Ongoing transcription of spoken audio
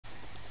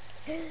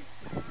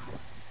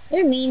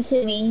You're mean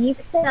to me. You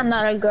can say I'm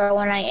not a girl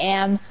when I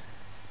am.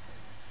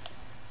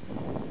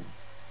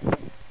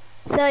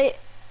 So,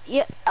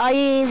 are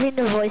you using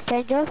the voice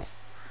changer?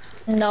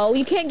 No,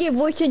 you can't get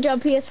voice change on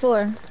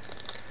PS4.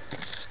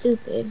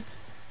 Stupid.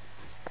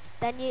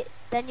 Then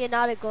you're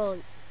not a girl.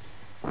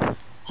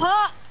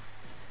 Huh?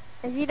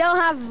 If you don't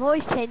have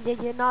voice changer,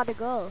 you're not a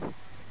girl.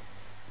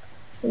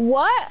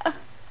 What?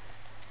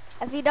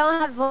 If you don't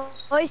have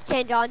voice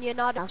changer on, you're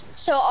not.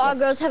 So all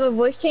girls have a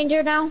voice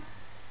changer now?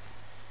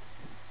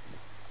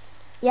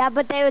 Yeah,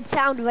 but they would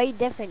sound way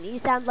different. You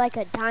sound like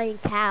a dying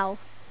cow.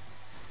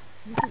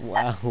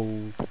 Wow.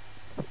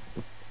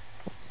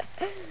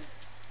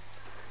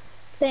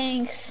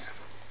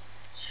 Thanks.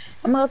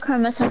 I'm gonna cry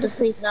myself to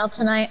sleep now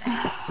tonight.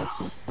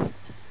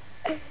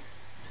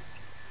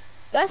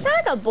 Do I sound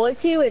like a boy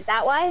to you? Is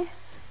that why?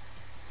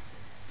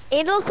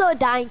 And also a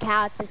dying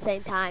cow at the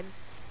same time.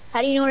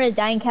 How do you know what a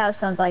dying cow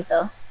sounds like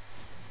though?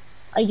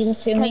 Are you just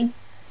assuming?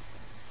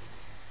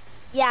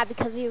 Yeah,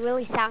 because you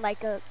really sound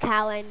like a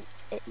cow and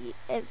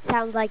it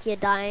sounds like you're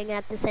dying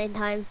at the same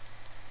time.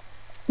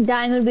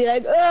 Dying would be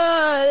like,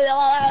 that's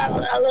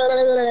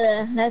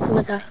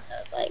what dying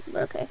sounds like,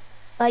 but okay.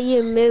 But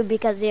you moo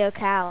because you're a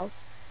cow.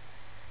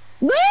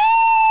 Woo!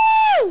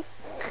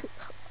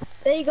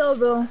 There you go,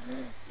 bro.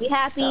 Be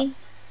happy.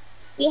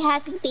 Be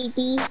happy,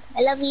 baby.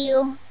 I love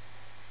you.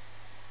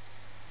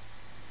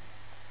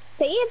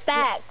 Say it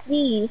back,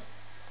 please.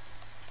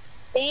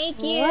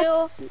 Thank you.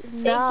 What? Thank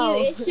No.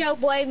 you. It's your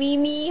boy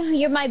Mimi.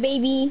 You're my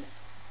baby.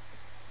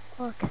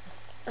 Okay.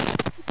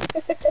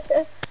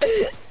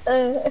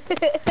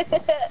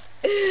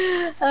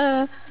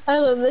 I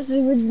love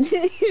messing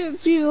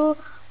with people.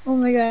 Oh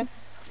my god.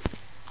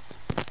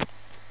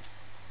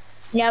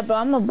 Yeah, bro,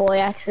 I'm a boy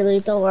actually.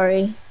 Don't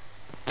worry.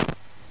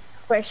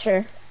 For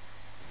sure.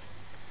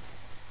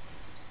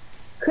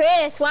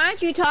 Chris, why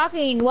aren't you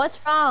talking?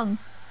 What's wrong?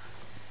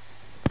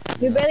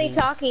 You're barely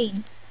Nothing.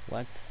 talking.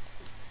 What?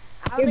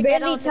 You're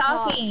barely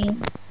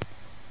talking.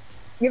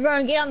 You're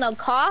gonna get on the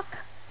cock?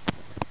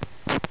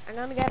 I'm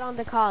gonna get on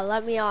the call.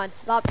 Let me on.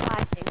 Stop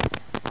typing.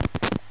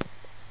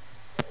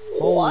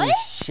 Holy What?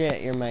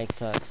 shit, your mic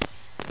sucks.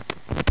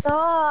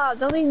 Stop.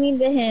 Don't be mean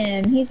to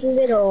him. He's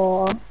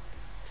little.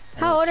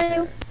 How old are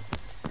you?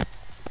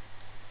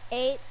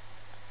 8,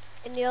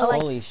 and you're Holy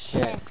like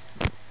shit. 6.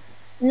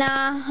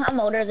 Nah, I'm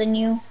older than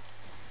you.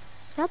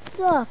 Shut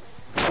the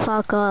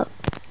fuck up.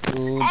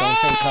 Ooh, don't Hey,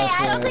 say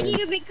cuss I don't think words. you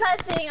could be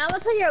cussing. I'm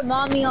gonna tell your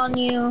mommy on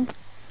you.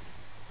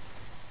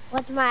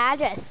 What's my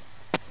address?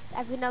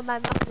 If you know my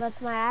mom, what's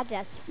my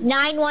address?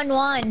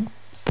 911.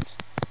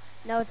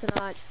 No, it's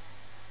not.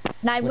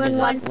 911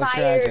 What's your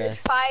fire.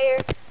 address? Fire.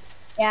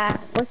 Yeah,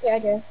 what's your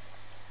address?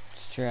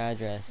 What's your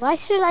address? Why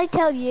should I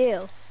tell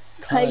you?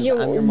 Cause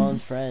you're- I'm your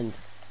mom's friend.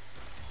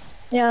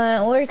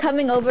 Yeah, we're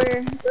coming over.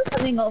 We're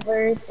coming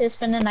over to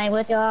spend the night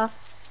with y'all.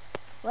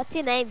 What's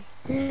your name?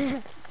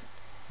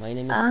 My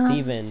name is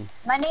Steven.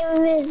 My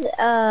name is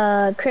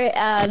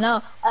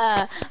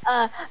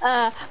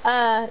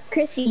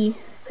Chrissy.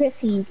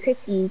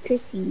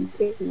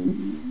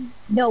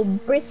 No,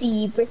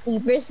 Brissy.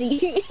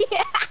 Brissy.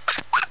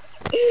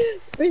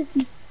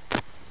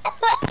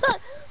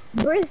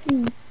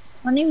 Brissy.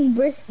 My name is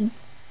Brissy.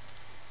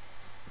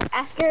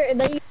 Ask her.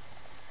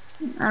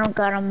 I don't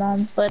got a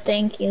mom, but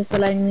thank you for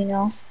letting me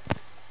know.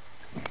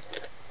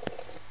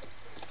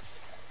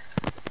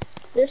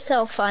 You're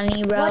so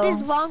funny, bro. What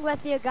is wrong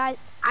with you guys?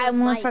 I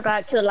almost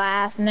forgot to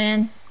laugh,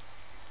 man.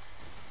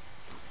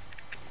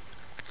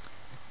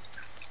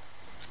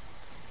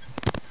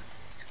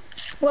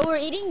 Well, we're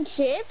eating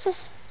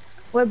chips.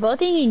 We're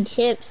both eating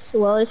chips.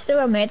 Well, it's a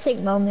romantic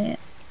moment.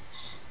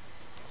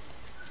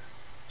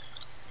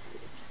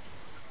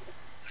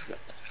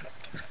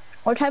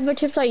 What type of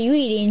chips are you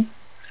eating?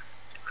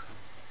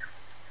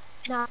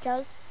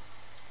 Nachos,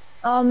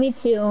 Oh, me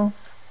too.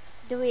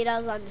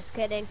 Doritos. I'm just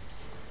kidding.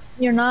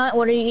 You're not?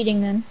 What are you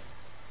eating then?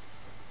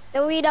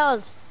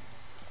 Doritos.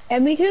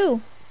 And me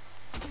too.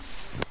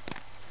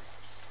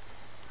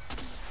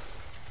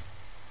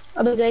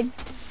 Are they good?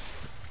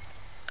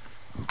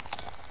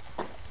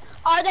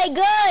 Are they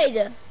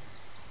good?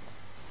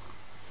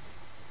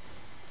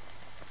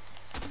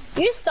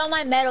 You stole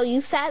my medal,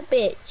 you fat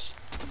bitch.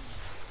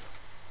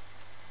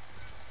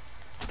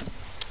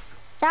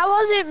 That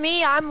wasn't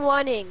me. I'm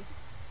winning.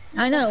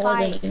 I know it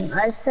wasn't you.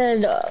 I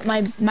said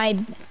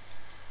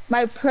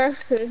my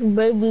precious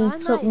baby Oh,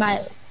 took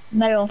nice.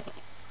 my medal.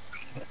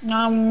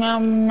 Nom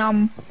nom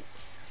nom.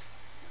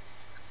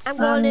 I'm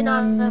going in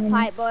on the Um,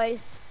 fight,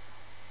 boys.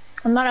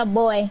 I'm not a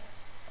boy.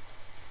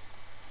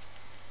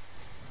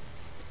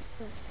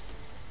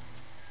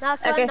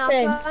 Knock Like on, I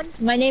knock on.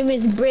 said, my name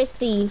is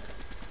Brissy.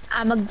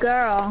 I'm a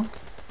girl.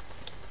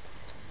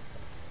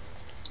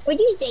 Would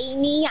you date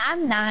me?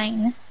 I'm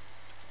 9.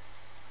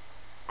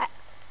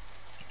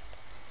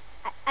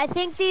 I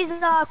think these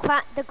are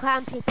the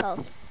crown people.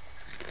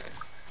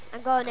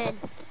 I'm going in.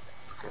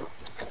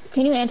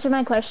 Can you answer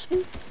my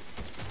question?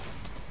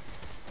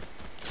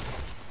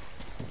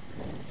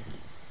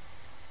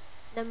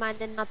 Never mind,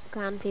 they're not the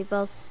crown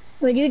people.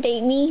 Would you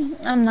date me?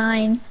 I'm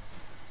 9.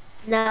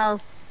 No,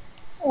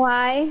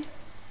 Why?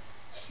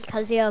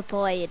 because you're a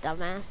boy, you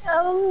dumbass.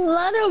 I'm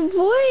not a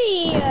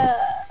boy.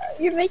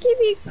 You're making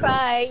me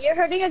cry. You're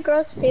hurting a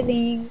girl's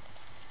feelings.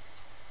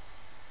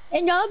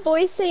 And y'all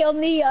boys say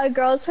only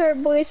girls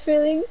hurt boys'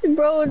 feelings?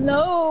 Bro,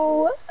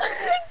 no.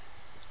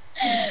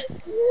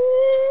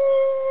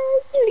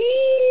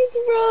 Please,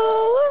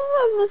 bro.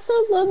 I'm so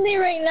lonely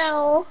right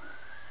now.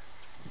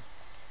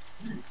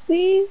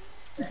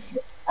 Please.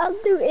 I'll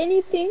do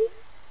anything.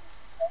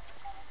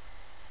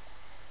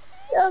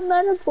 I'm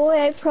not a boy,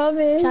 I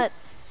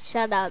promise.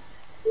 Shut up.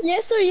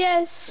 Yes or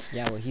yes?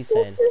 Yeah, what he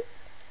said.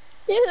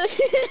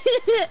 Yes.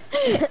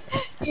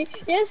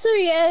 Yes or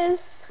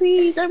yes?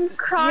 Please, I'm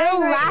crying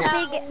You're right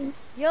laughing. now.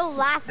 You're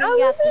laughing That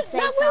at the wasn't,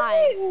 same that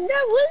time.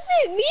 That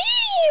wasn't me!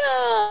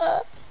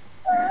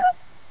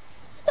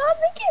 Stop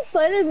making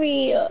fun of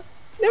me. Never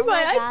Oh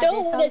my mind, I God,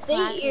 don't there's want to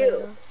some date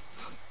you.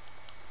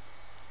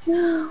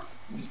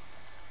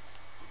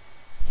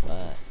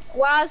 But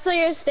Wow, so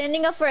you're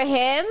standing up for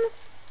him?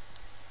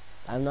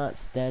 I'm not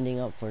standing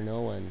up for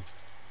no one.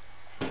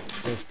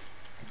 Just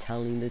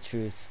telling the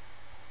truth.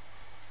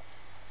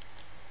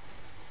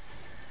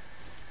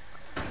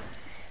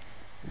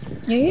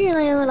 You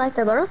really like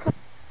the butterfly.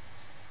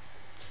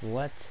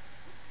 What?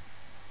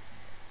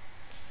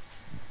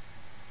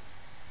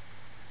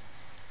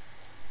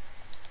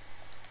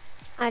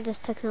 I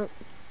just took note.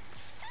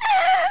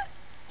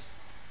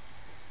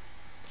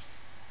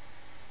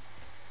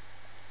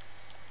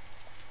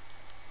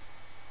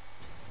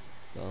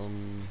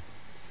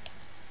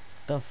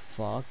 The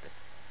fuck?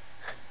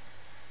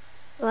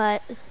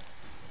 What?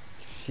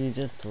 She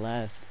just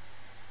left.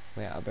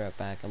 Wait, I'll be right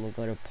back. I'm gonna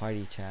go to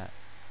party chat.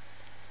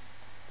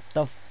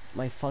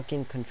 My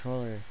fucking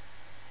controller.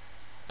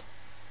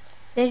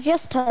 They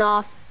just turn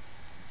off.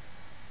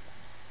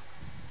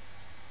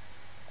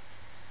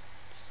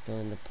 Still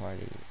in the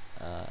party.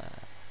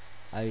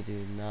 I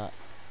do not.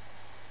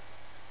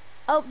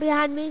 Oh,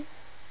 behind me.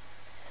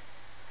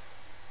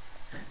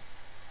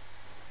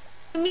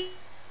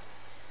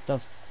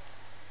 The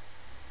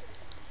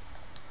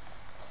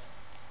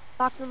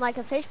Box him like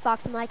a fish.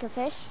 Box him like a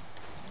fish.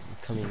 I'm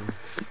coming.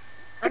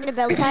 I'm in a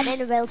build fight.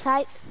 In a build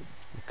fight.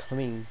 I'm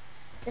coming.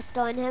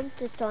 Destroying him.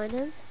 Destroying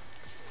him.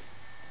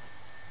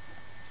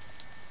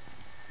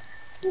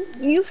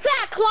 You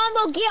fat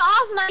Colombo, get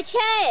off my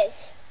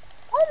chest!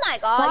 Oh my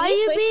god, Why are you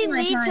you're being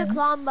wasting my mean to time.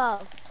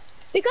 Colombo?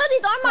 Because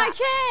it's on my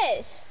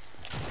chest!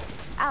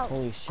 Ow.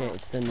 Holy shit!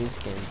 It's the new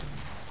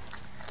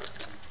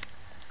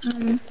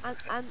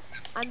skin.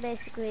 I'm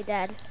basically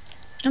dead.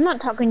 I'm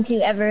not talking to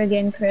you ever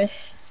again,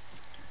 Chris.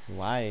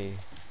 Why?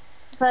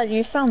 Because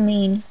you're so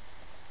mean.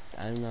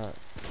 I'm not.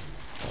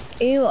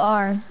 You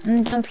are.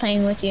 I'm done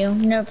playing with you.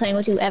 I'm never playing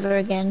with you ever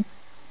again.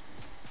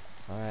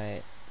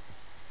 Alright.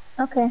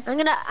 Okay.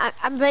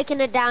 I'm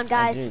breaking it down, I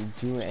guys. didn't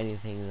do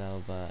anything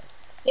though, but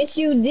Yes,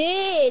 you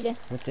did.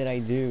 what did I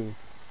do?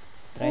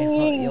 Did I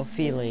hurt your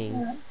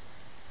feelings?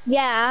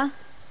 Yeah,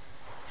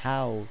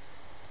 How?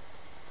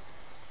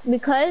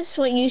 because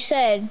what you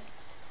said.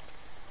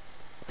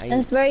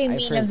 That's very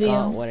mean of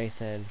forgot you. what I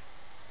said.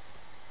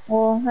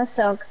 Well, that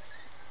sucks.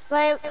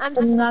 Wait, I'm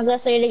not gonna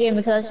say it again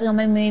because it's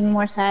gonna make me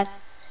more sad.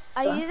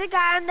 Are So. you the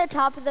guy on the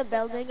top of the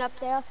building up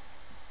there?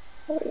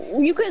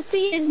 You could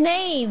see his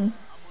name.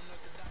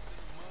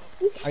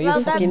 Are you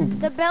Well, fucking?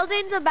 the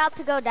building's about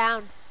to go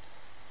down.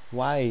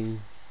 Why?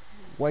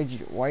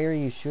 Why are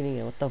you shooting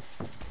it? What the?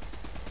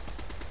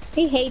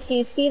 He hates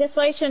you. See, that's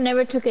why you should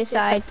never took his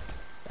side.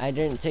 I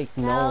didn't take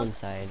No. Nolan's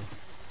side.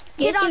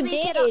 Yes, Get on you me,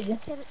 get did. on-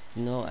 get-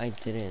 No, I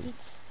didn't.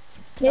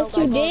 Yes,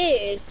 you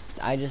did.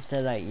 I just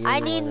said that you're I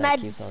the need one that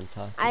keeps meds. on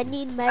talking. I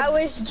need meds. I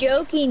was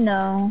joking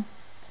though.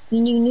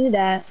 You knew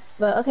that,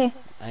 but okay.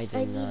 I did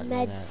I not need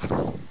know meds.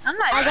 that. I'm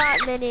not. I got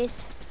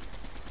minis.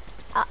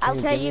 I'll Can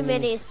you trade give you me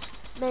minis.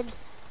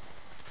 Meds.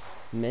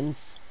 Mints?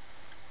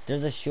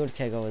 There's a shield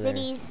keg over there.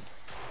 Minis.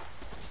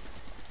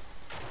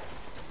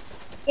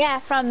 Yeah,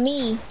 from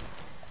me.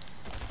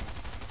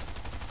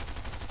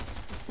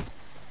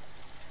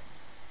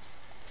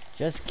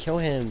 Just kill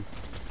him.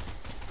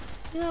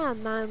 Yeah,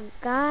 my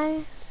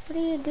guy. What are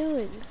you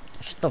doing?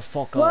 Shut the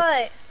fuck up.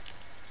 What?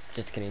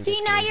 Just kidding. See,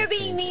 just now kidding, you're just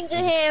being kidding. mean to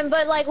him,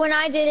 but like when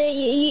I did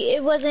it,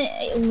 it wasn't.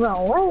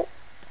 Well, what?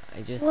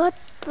 I just. What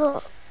the?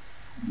 Oh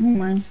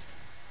my.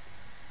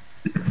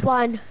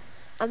 One.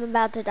 I'm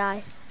about to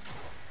die.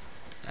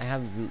 I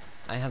have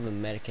a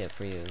medikit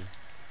for you.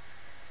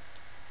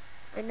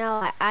 I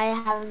know. I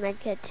have a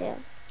medkit too.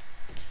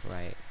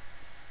 Right.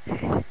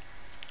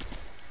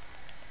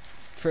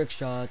 Trick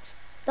shots.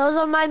 Those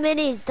are my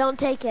minis. Don't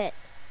take it.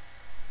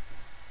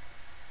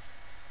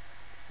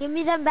 Give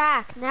me them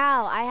back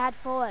now. I had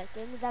 4.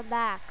 Give me them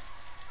back.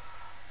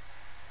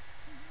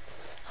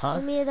 Huh?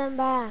 Give me them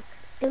back.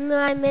 Give me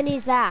my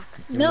minis back.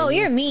 No, minis?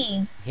 you're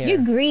mean. Here.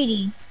 You're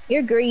greedy.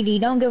 You're greedy.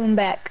 Don't give him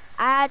back.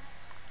 I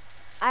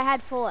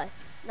had 4,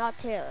 not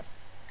 2.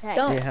 Okay.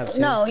 Don't. You have to.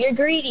 No, you're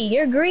greedy.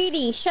 You're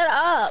greedy. Shut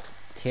up.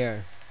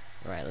 Here.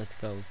 Alright, let's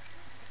go.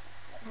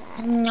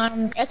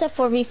 It's a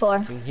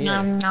 4v4. Here.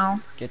 No.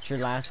 Get your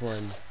last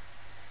one.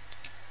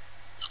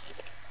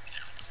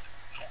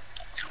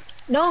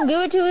 Don't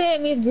give it to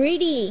him. He's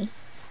greedy.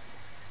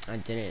 I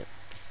didn't.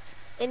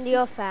 And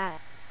you're fat.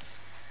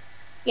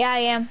 Yeah, I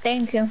am.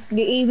 Thank you.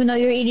 Even though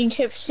you're eating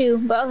chips too,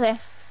 but okay.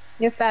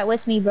 You're fat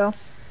with me, bro.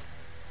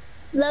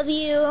 Love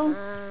you.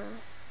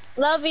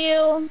 Love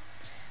you.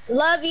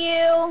 Love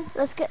you.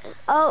 Let's get.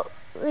 Oh,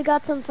 we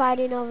got some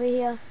fighting over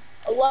here.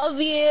 Love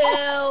you.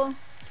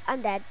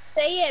 I'm dead.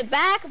 Say it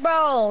back,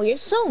 bro. You're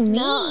so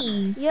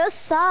mean. You're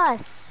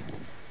sus.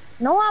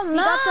 No, I'm We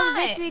not. got some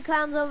victory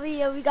crowns over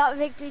here. We got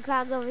victory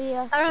crowns over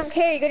here. I don't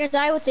care. You're gonna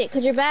die with it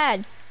because you're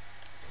bad.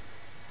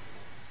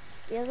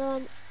 The other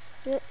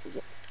one.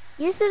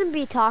 You shouldn't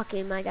be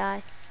talking, my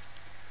guy.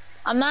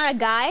 I'm not a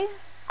guy.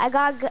 I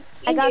got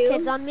you.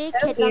 kids on me.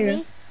 Get Kids over on here.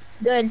 me.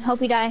 Good.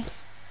 Hope you die.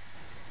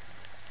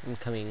 I'm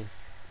coming.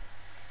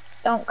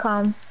 Don't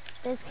come.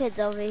 There's kids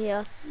over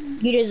here.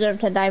 You deserve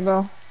to die,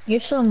 bro. You're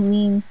so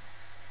mean.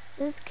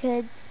 There's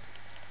kids.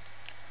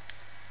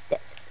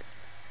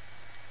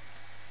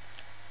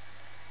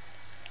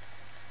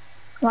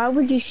 Why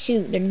would you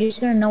shoot? They're just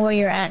gonna know where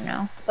you're at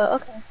now. But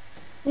okay.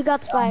 We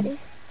got Spidey.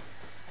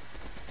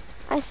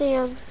 I see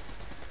him.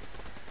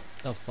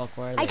 The fuck,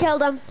 where are I they?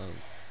 killed him.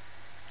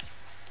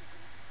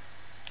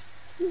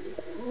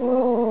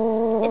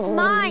 Oh. It's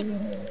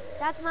mine.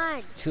 That's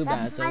mine. Too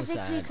That's bad, my so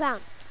victory sad.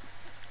 crown.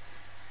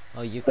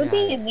 Oh, you can Quit have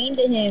being it. mean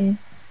to him.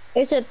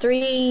 It's a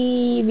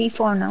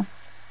 3v4 now.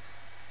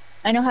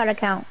 I know how to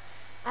count.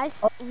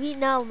 We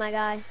know, my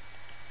guy.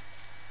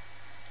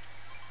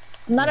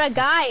 I'm not a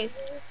guy.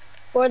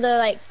 For the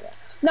like.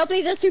 No,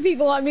 please, there's 2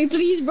 people on me.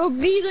 Please, bro.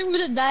 Please, I'm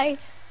gonna die.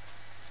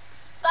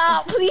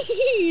 Stop,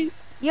 please.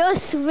 You're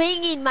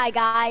swinging, my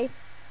guy.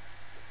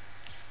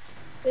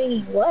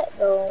 Wait, what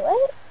though?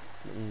 What?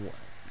 What?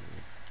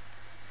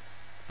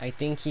 I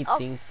think he Oh.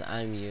 thinks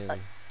I'm you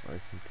or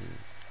something.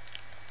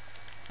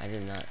 I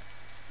did not.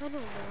 I don't know.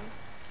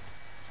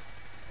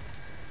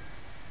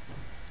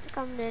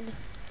 Coming in.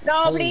 No,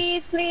 Holy-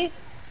 please,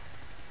 please.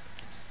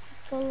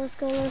 Let's go, let's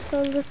go, let's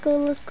go, let's go,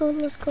 let's go,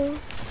 let's go.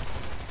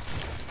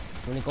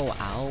 Wanna go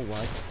out?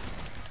 What?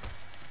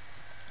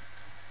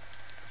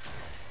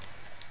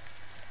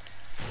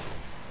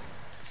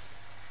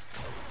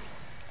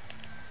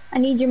 I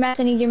need your mats,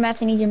 I need your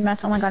mats, I need your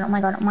mats. Oh my god, oh my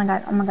god, oh my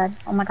god, oh my god,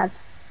 oh my god.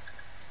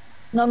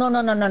 No, no,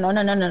 no, no, no, no,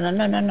 no, no, no, no,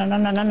 no, no, no,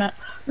 no, no, no.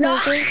 No!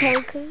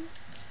 Coking.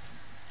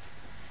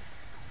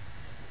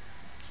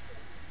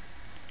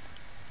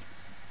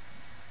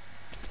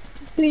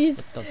 Please,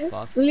 What the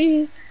fuck?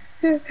 please.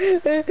 You're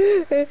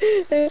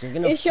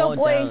gonna It's fall your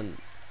boy. down.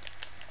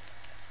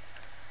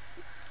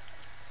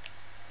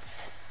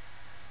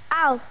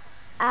 Ow.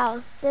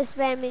 Ow. They're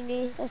spamming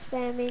me. They're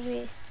spamming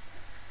me.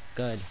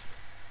 Good.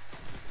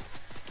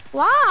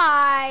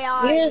 Why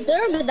are You you?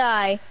 deserve to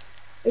die.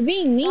 You're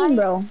being mean,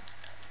 bro.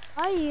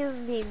 Why are you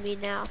being me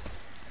now?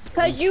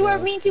 Cause you were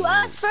mean to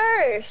us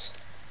first.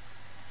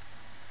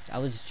 I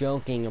was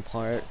joking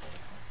apart.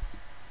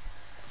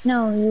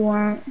 No, you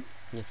weren't.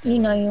 Yes, I You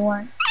know was. you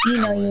weren't. You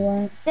know I you was.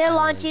 weren't. They're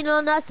launching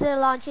on us. They're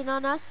launching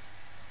on us.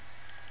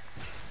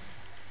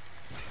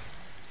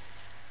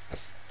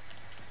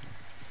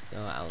 No,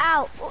 I was.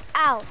 Ow.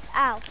 Ow.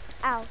 Ow.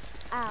 Ow.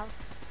 Ow.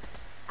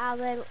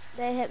 Ow.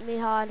 They hit me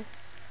hard.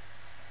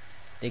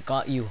 They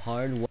got you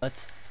hard? What?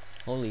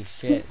 Holy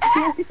shit.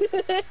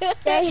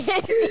 They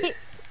hit me.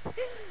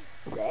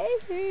 They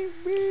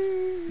hit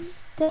me.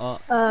 Oh,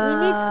 We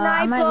need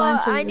I might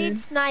launch sniper. I over. need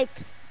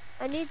snipes.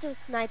 I need a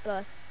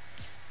sniper.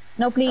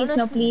 No, please, I'm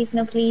no, gonna please,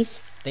 no,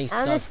 please. they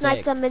I'm gonna suck snipe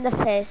dick. them in the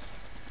face.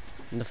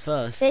 In the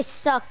first. They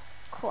suck.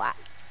 Crap.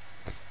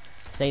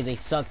 Say they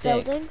suck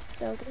dick. Building.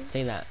 Building.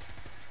 Say that.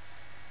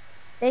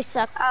 They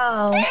suck.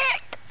 Oh.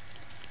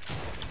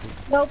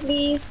 No,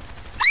 please.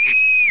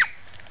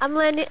 I'm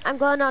landing. I'm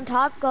going on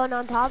top. Going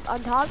on top.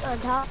 On top. On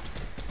top.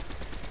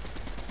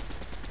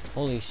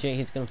 Holy shit,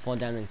 he's gonna fall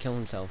down and kill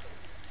himself.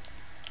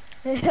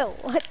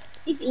 What?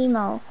 He's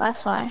emo,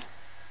 that's why.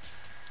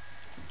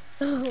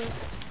 And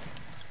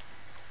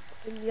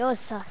you're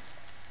sus.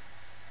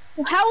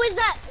 How is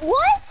that?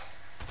 What?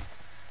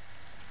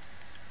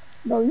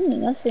 Bro, you mean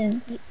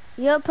innocent.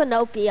 You're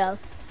Pinocchio.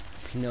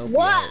 Pinocchio.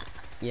 What?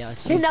 Yeah,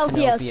 she's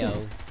Pinocchio.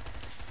 Pinocchio.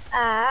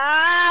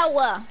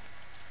 Ow!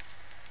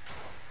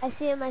 I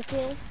see him. I see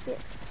him. See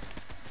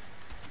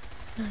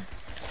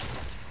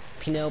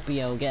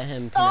Pinocchio, get him,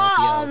 Stop!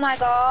 Oh Pinocchio. my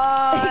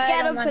god!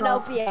 Get Oh him, my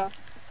God. Pinocchio.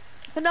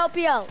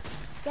 Pinocchio.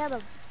 Get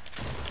him.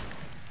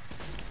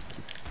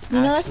 You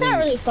know, that's not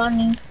Actually- really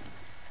funny.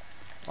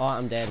 Oh,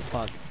 I'm dead.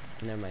 Fuck.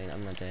 Never mind,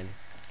 I'm not dead.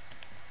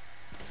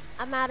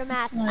 I'm out of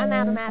mats. It's not I'm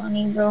out of really mats.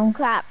 funny, bro.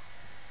 Crap.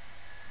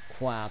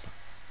 Quap.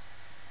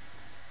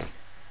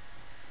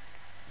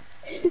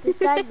 This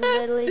guy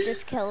literally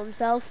just killed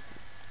himself.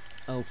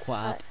 Oh,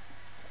 quap.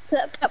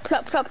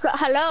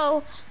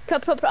 Hello?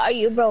 Are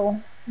you, bro?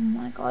 Oh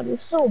my god, you're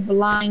so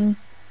blind.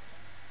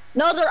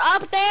 No, they're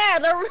up there!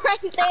 They're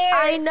right there!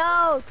 I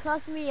know.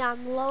 Trust me.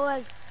 I'm low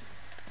as.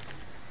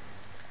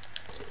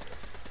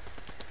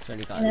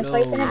 Shorty got And that's low, why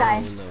he's gonna die.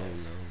 low.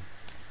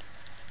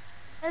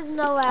 There's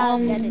no way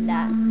I'm getting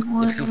that.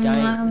 If you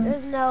die-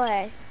 There's no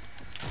way.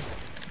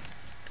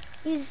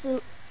 He's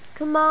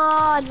Come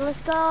on,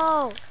 let's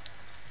go.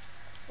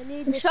 I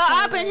need this Shut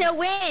up cannon. and he'll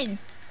win.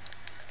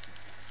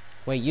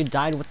 Wait, you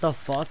died? What the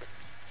fuck?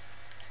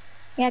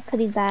 Yeah, 'cause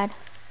he's bad.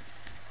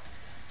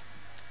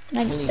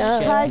 Like, Holy duh.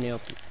 shit, Cause-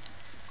 Penelope.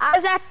 I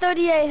was at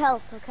 38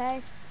 health,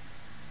 okay?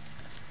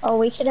 Oh,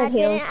 we should I have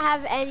didn't healed.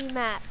 have any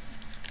mats.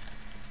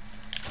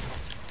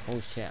 Oh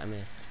shit, I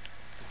missed.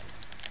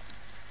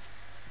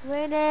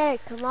 Win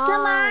it, come on.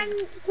 Come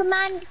on, come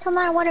on, come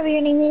on, whatever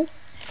your name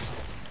is.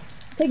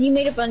 Cause you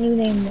made up a new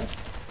name.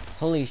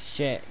 Holy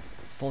shit.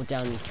 Fall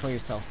down and kill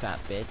yourself, fat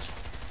bitch.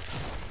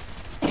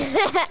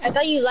 I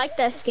thought you liked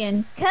that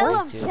skin. Kill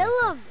I him, do.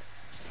 kill him.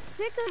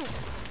 Pick him.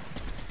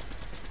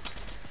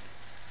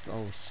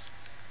 Oh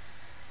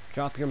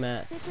Drop your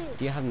mats. Quickly.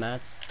 Do you have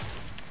mats?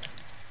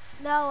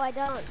 No, I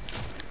don't.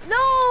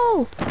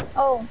 No!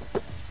 Oh.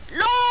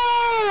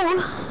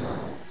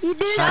 No! You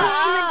didn't Shut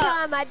kill him in up.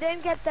 time. I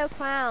didn't get the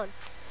crown.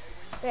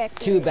 Rick,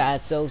 Too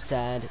bad, so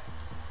sad.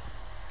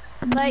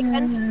 Play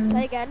again.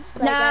 Play again.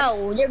 Play again.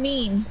 No, you're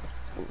mean.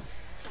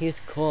 He's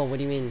cool, what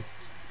do you mean?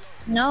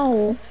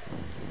 No.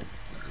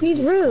 He's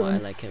Cool, I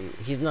rude. like him.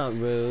 He's not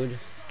rude.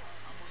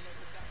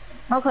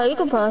 Okay, you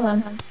can play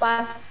with him.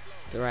 Bye.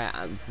 Right,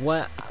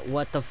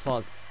 what the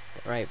fuck?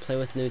 Right, play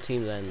with new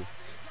team then.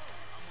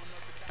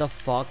 The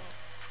fuck?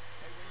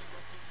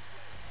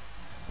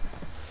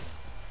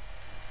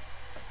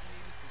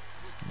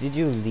 Did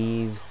you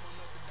leave?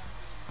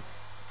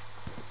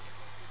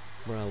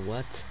 Bro,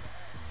 what?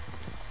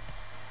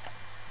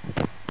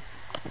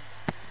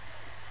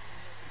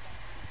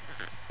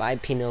 Bye,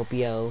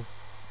 Pinocchio.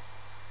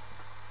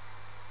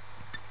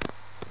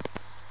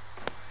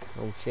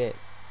 Oh shit.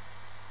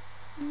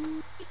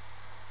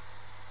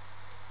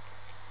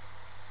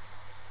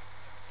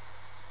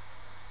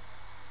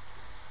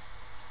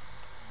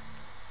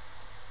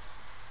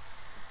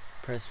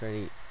 Press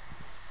ready.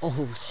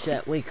 Oh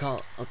shit, we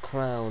got a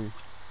crown.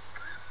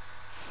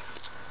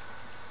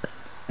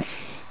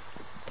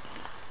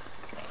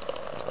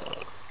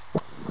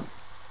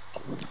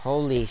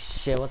 Holy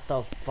shit, what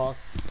the fuck?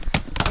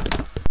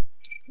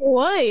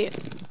 What?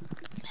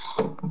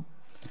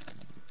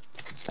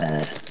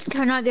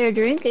 Can I get a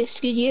drink?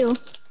 Excuse you.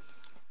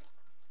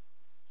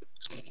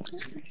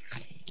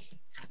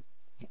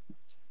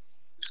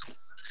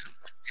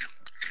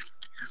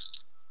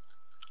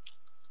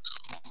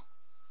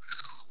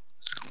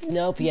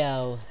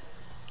 Pinocchio.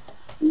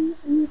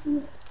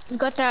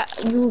 Got that?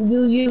 You.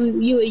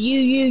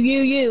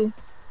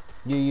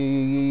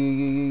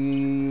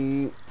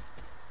 You.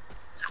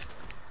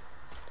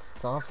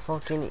 Stop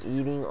fucking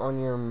eating on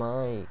your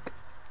mic.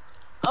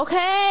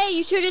 Okay,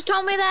 you should just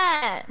told me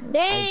that.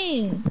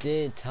 Dang.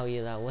 Did tell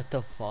you that, what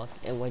the fuck?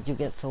 And why'd you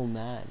get so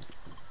mad?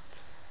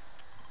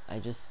 I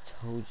just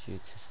told you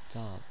to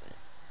stop.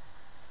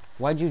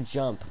 Why'd you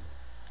jump?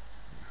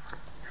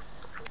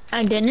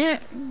 I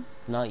didn't.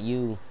 Not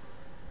you.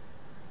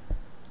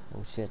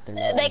 Oh shit, they're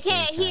not. They answering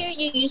can't chat. hear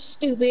you, you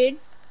stupid.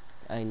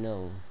 I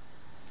know.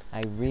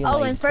 I realized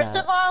Oh, and first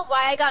that. of all,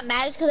 why I got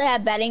mad is because I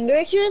had bad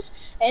English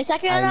issues. And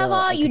second I of know,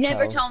 all, I you could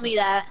never tell. told me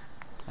that.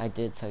 I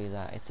did tell you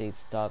that. I said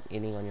stop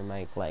eating on your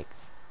mic, like,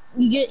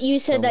 You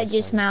said So that much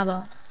just fun. now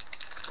though.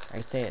 I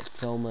say it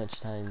so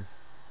much times.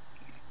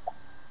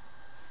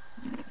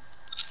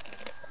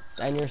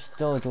 And you're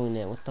still doing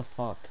it, what the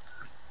fuck?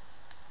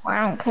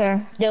 I don't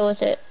care. Deal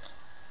with it.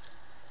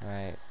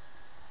 Alright.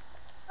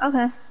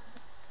 Okay.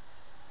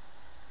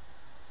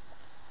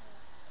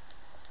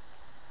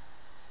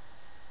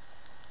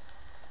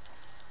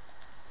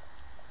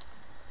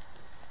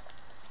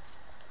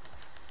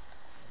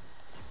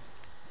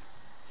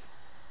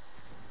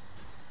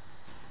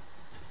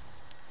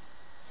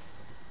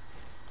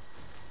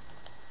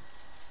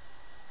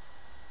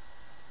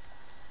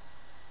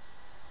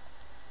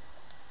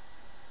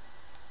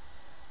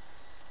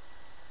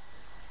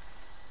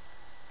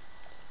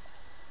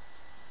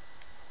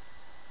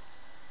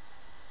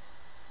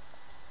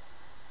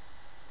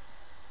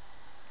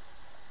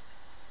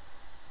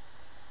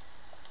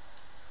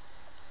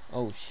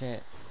 Oh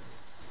shit.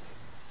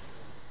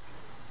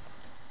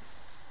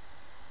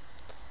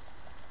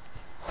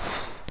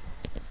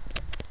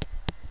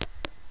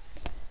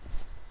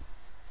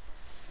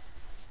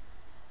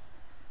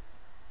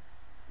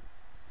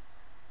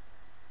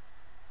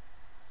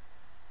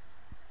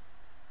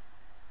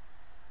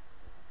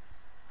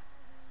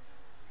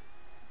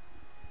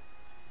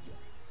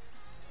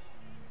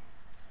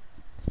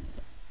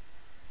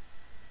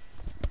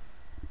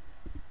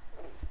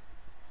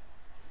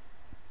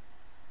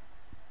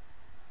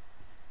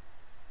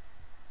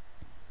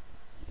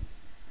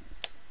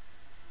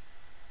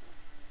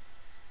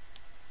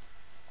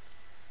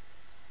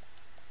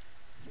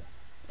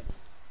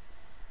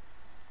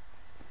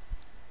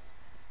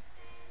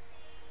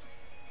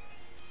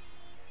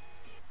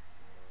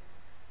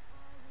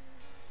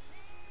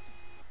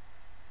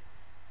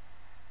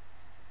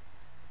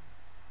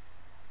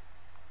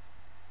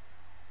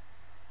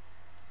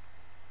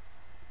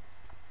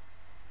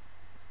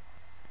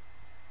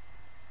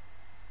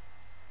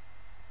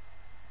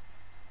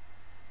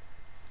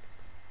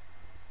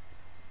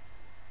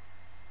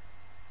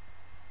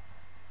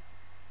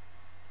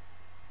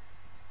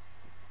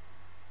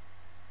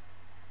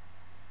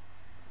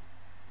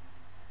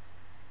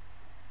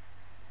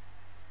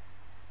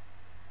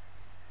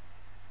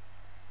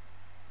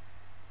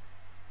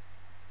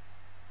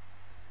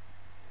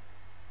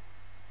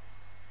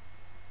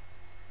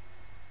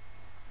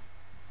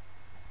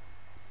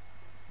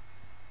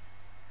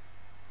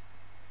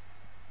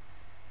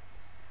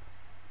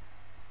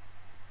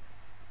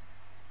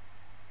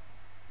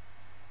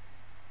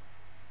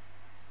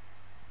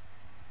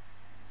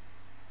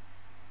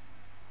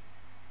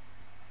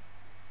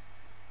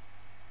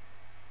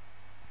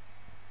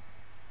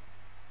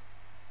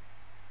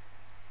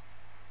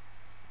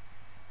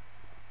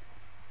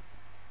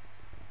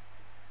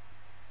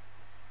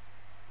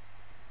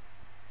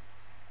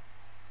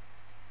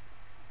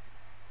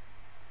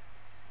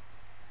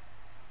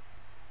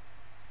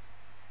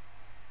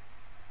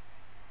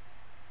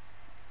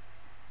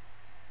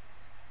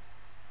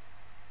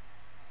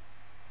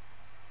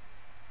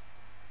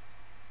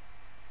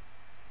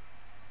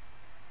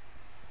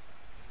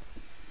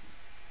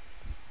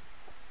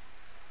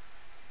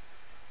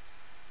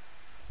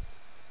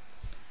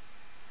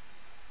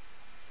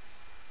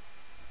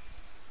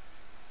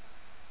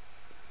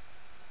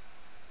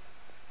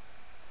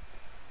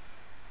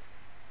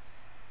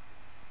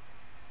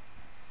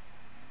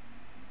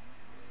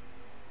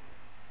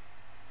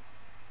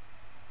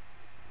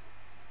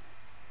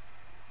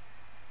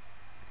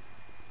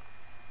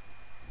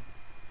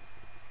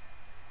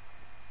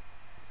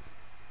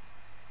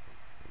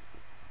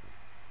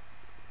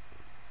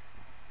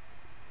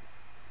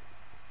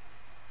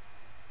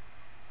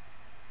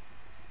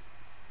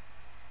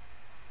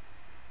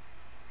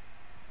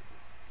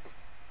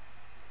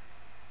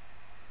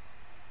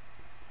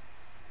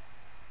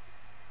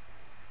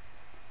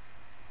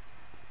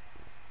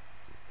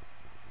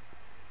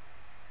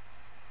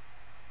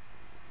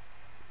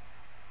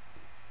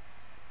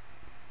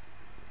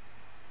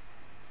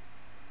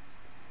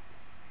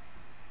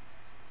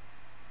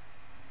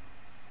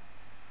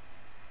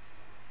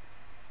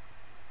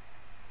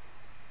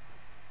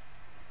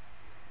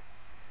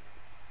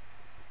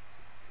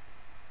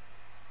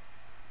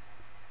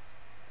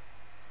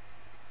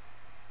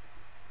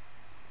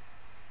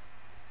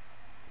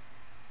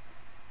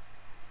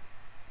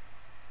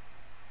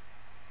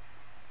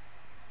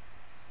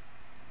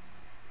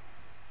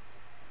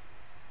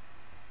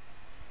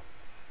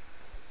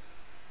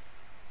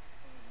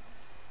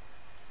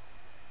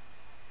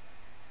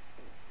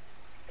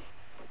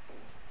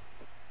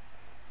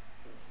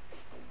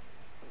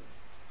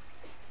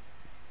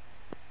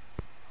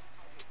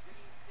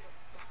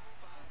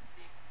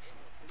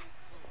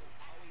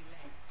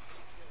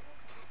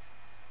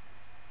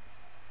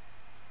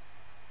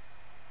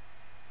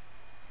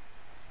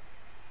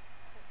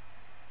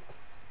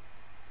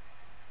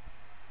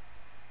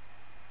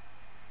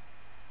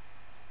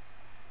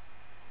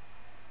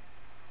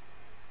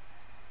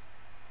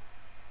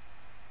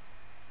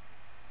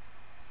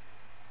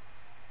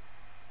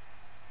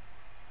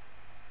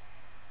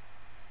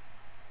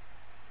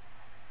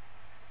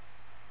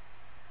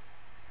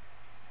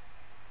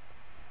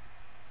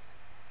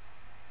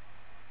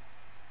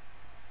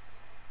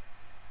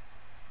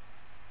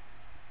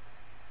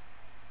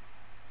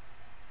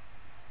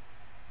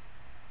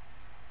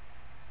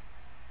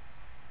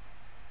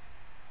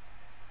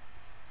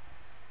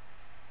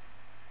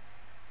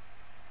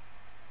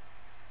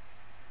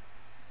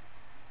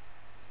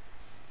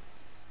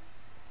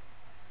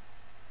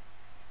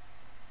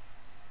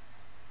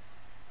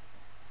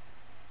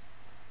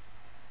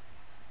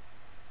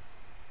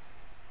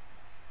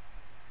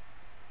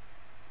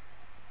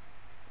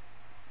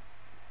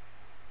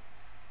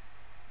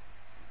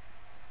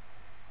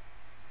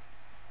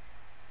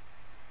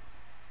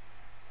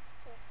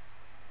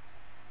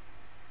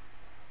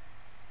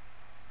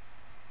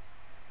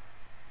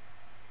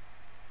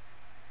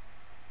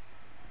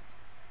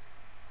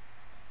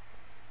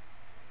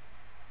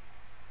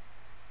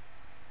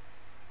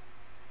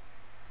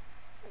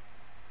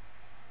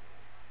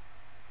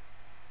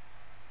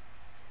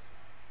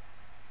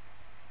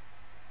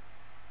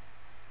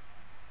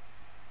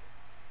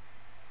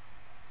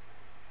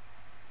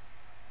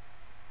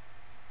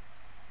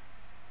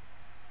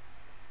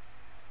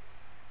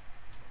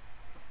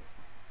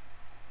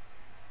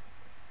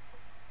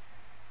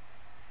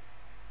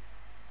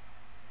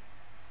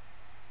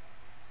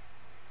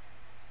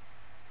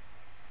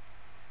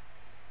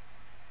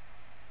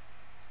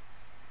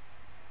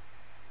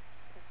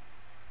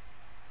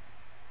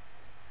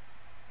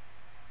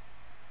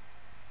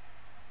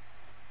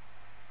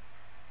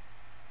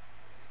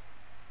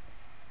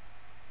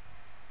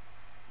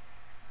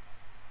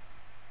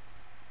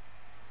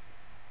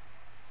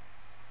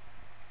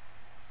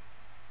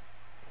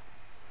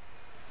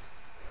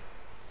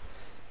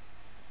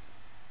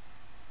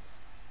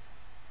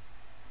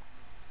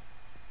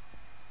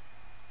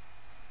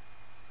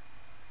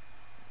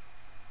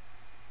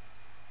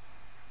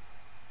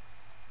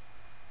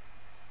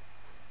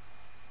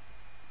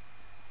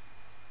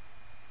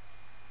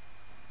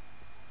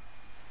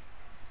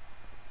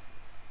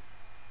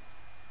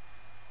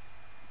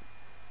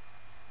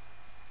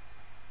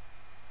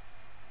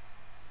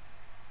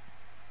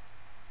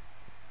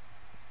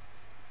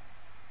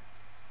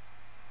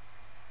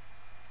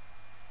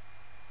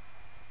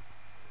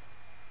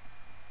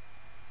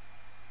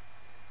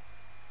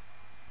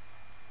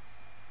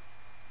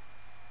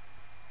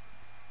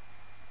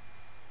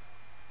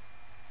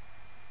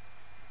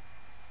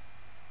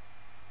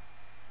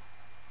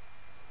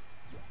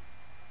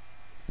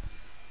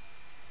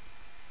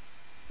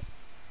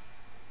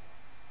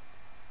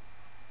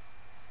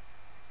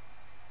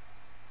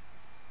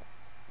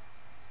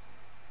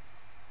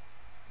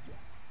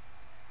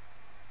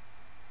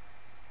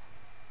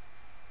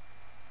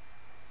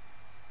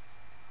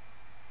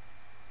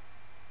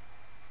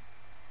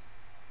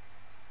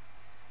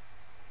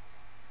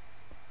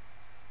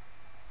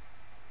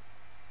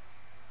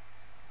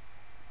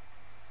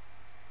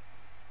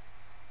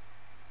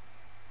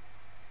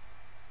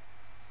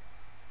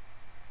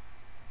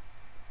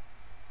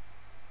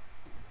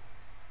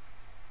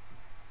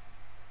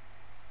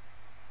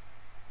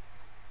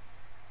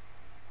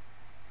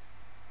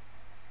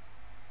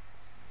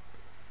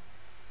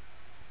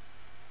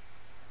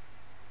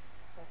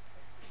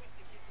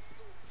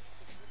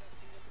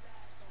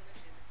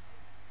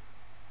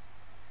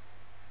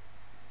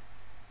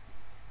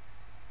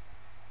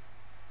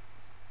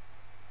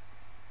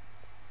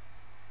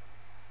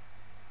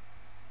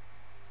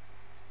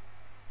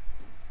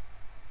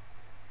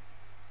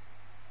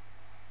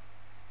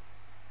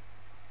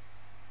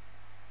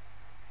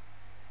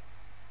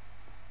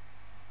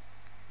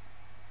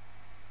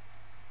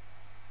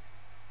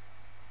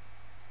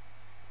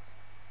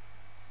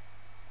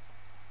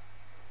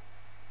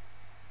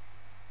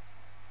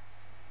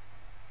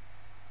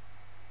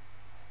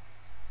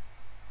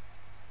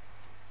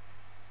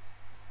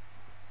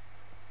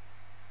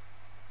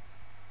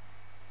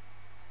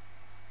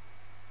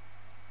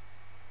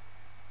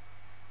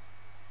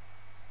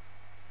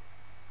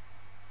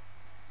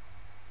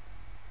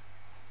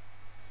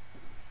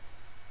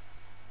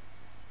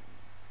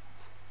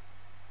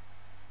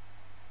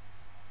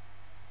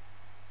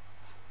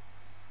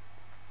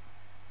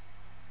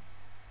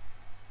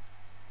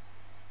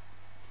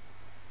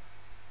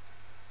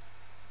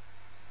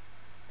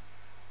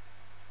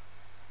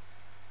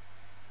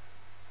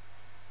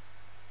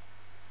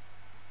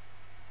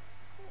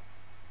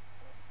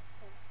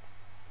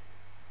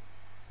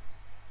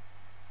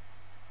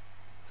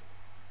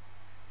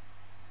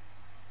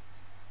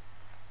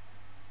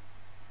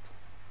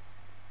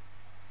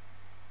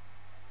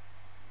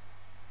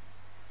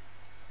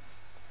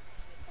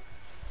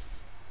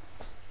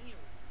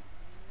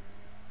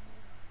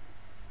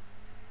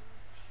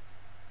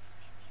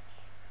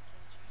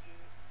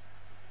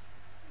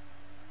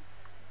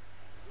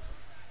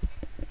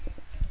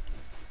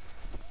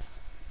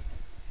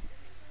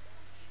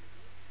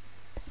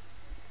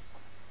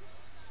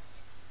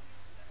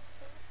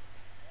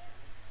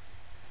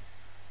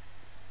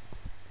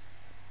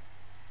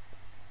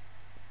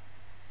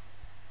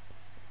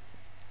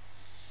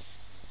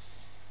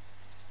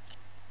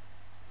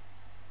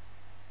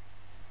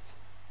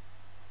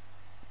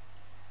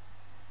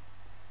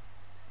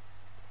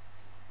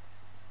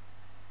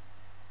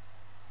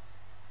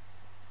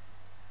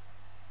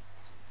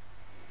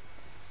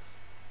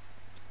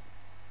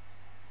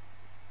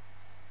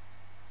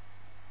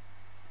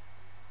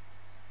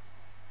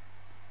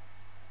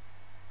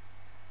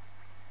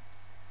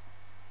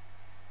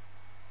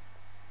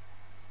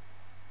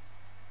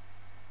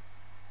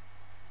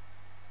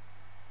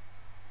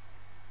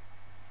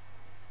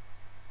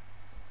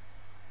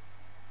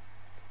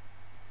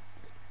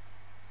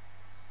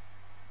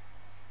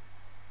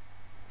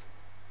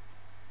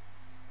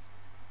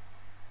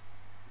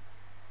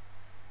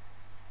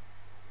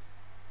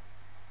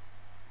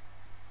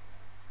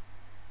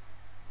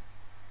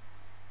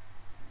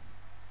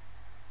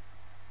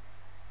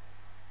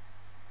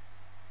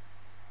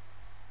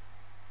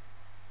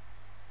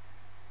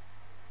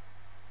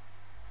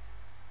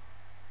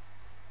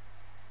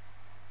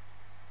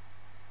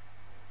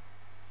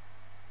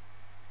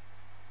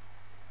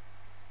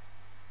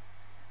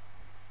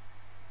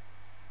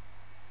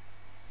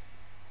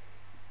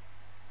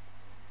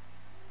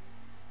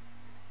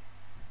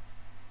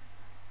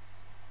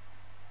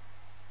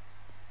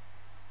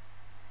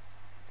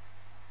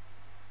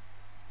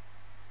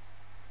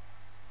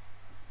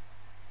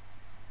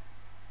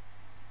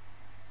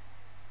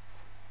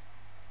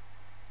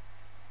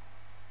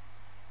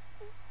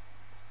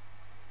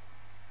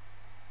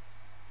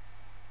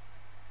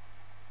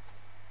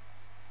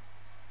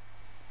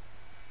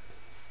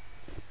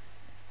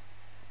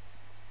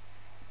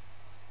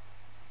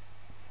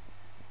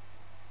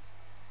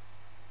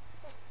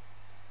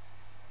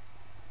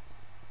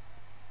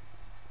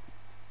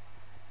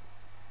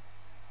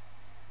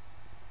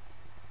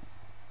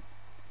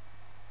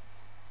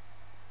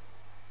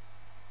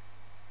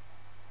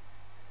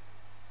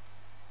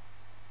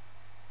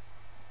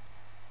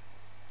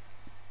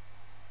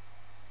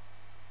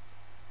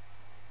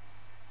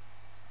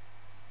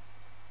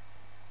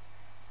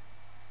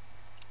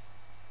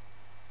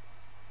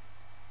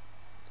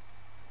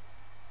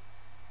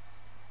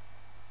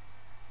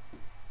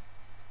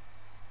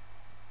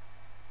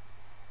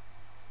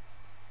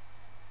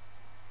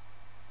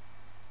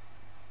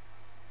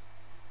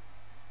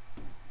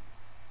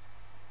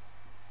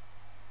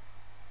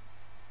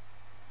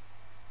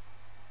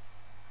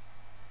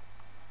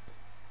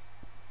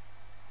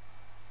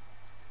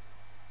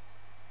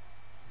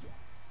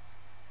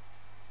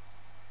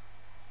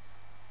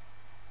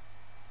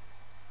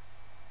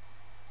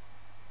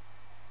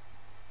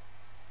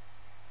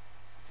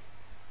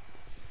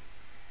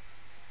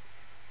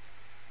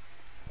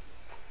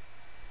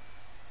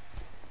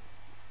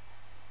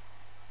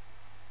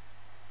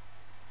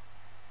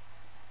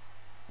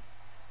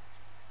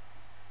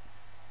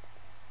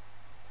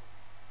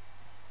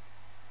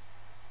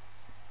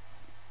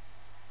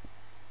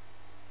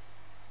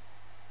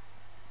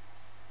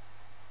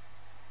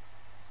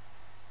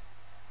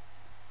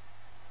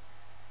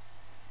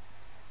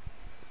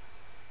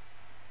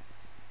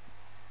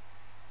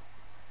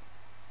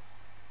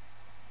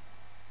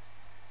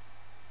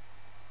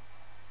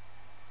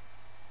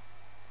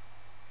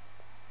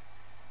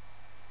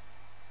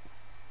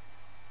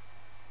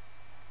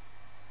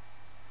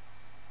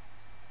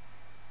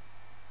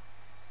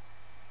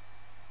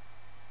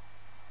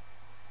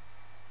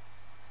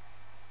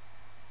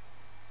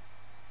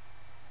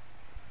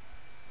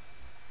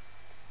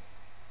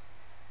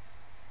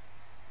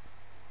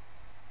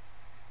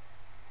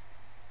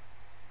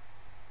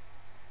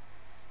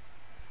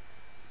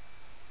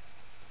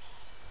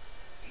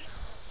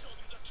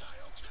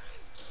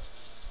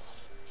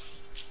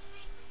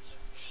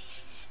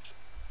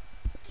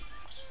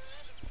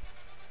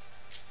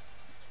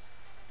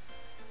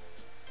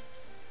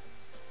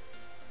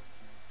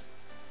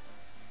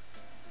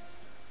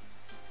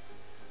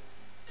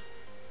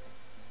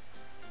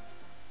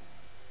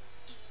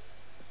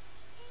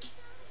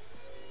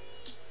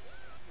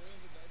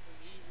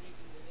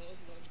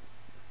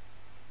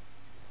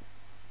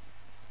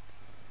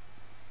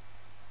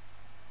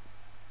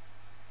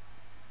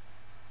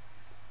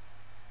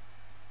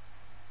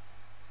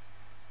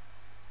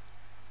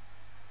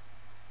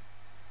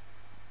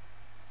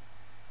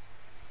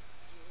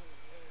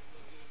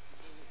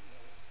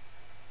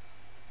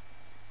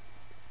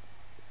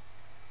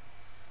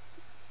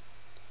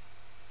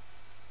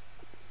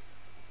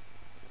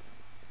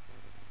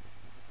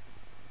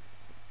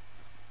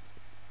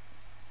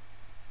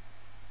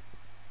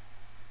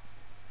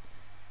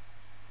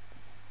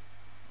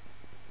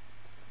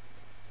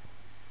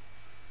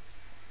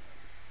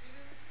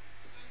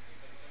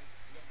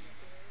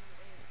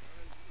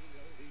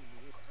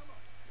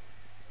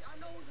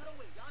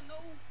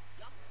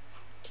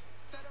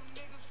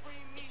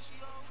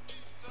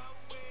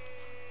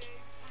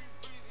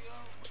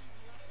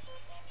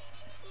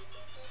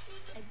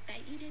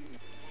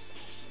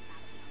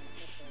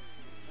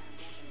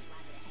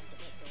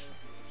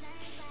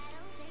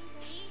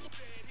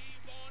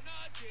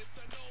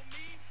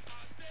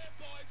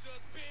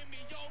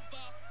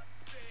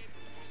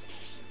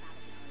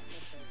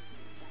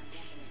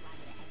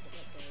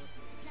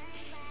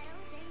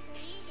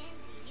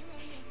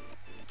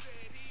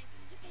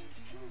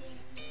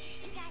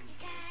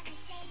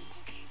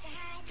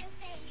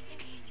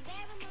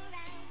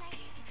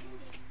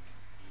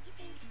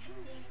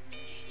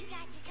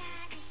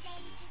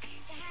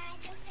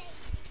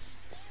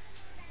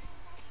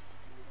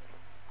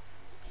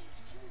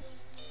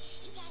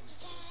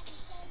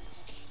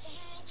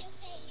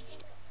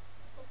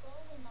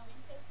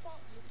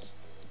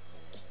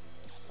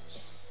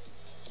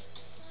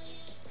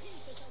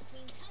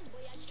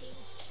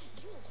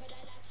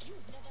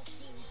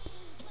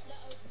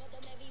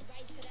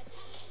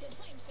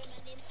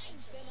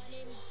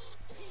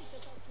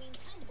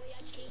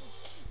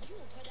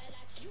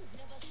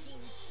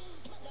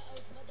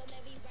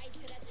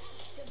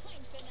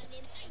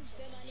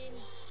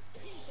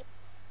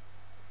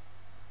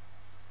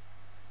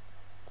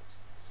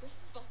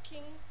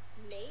 Fucking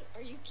Nate,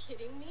 are you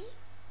kidding me?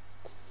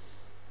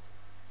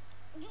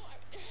 No, I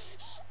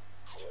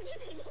don't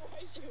even know why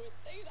she would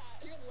say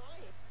that. You're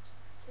lying.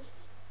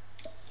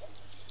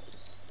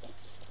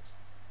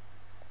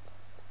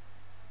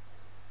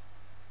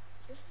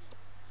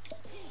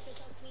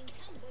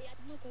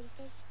 Oh my god, this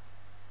guy's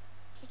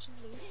such a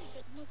loser.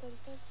 Oh my god,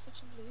 this guy's such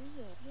a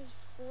loser. He has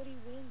 40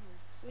 wins.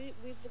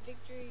 With the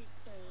victory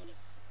crowns.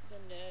 The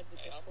nerd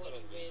with the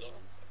 40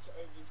 wins. Such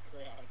over his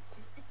crowd.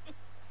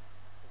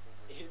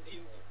 He's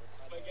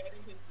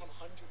forgetting his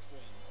 100th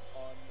win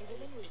on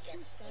Everyone was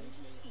still starting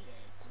to speak.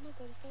 Oh my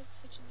god, this guy's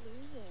such a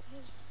loser. He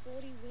has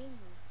 40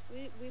 wins.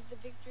 With the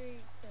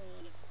victory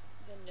crowns.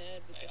 The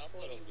nerd with the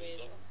 40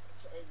 wins.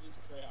 Such over his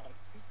crowd.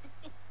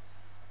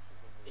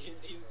 He's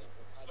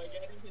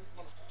forgetting his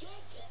 100th.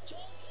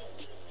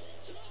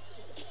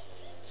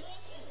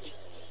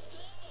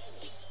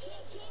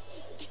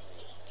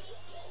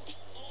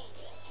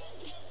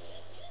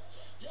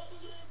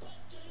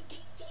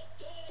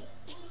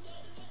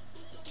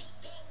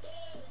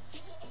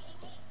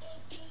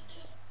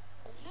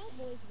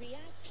 Cowboys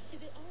react to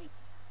the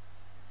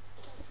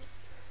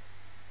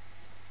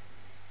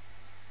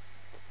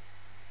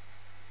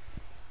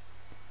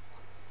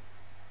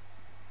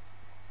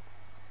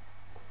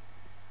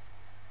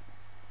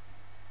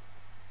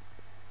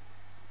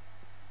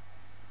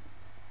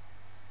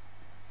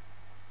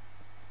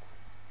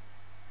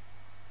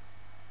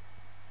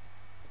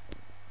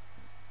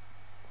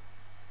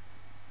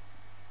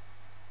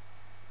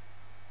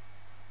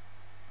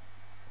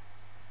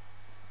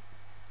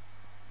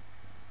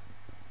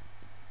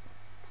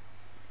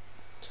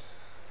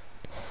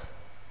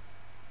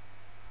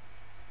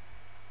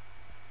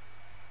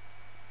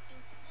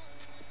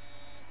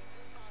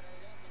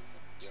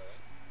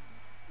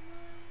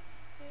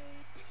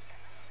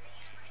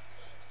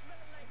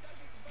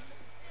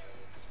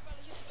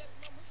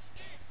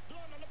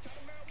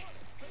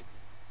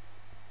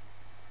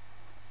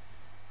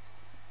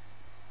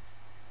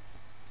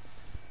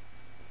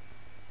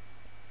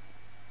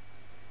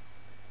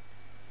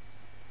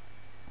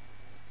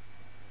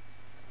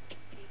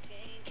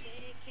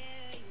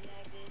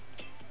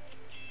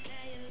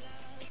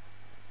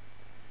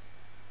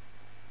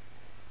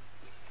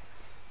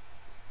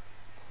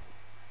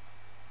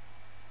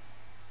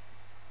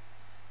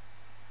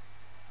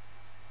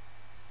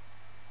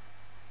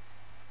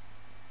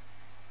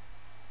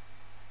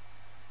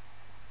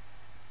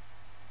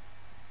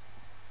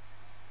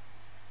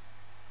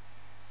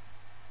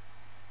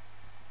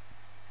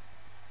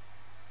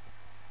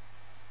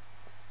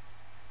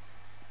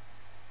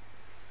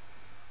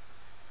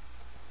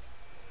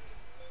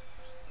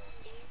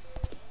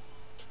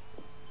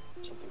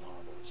Something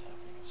horrible is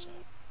happening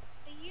inside.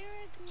 A year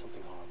ago.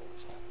 Something horrible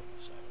is happening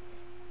inside of me.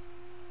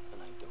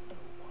 And I don't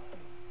know why.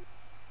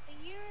 A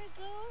year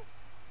ago,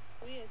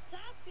 we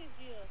adopted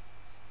you.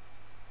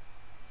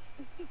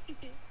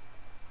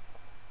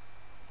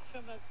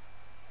 From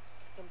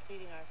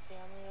completing our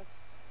family of.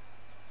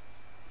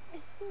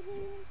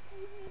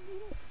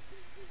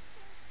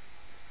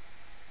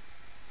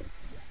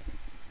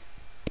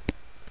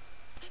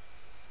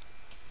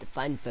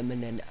 Define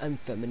feminine,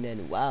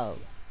 unfeminine, wow.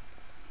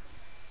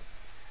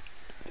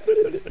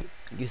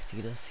 You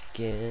see the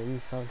skin,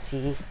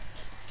 Santi?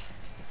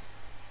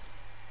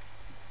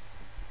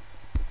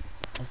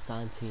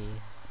 Santi.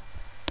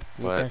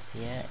 You What? can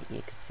see it,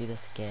 you can see the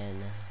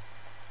skin.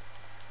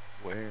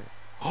 Where?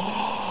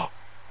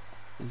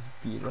 It's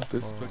beautiful.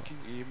 This fucking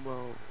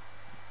emo.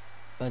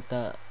 But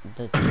the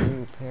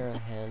two pair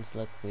of hands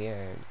look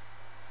weird.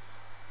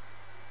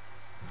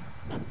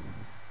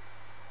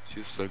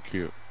 She's so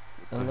cute.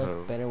 It would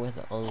look better with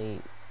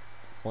only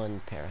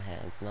one pair of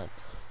hands, not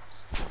two.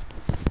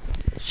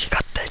 She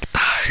got thick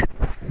thighs.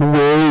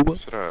 Whoa.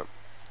 Shut up.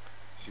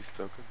 She's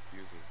so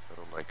confusing. I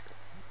don't like her.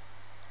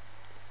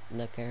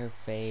 Look at her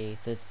face.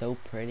 It's so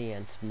pretty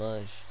and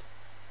smushed.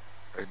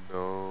 I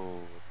know.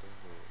 What the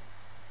hell?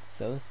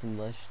 So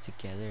smushed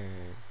together.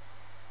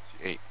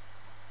 She ate.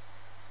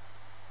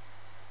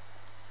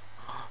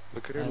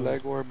 Look at her I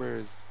leg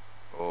warmers.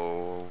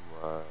 Oh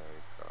my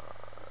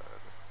god.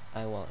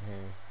 I want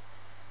her.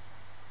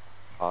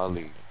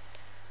 Holly.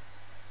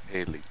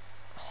 Haley.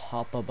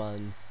 Hoppa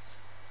buns.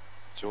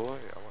 Joy.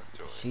 I want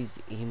Joy. She's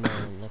emo.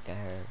 Look at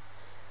her.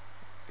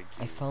 Thank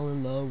I you. fell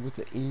in love with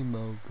the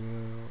emo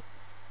girl.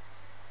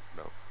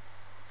 No.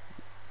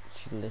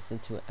 She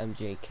listened to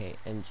MGK.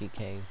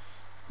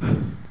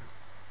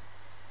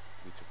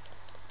 Me too.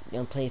 You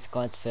wanna play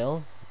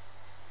Scottsville?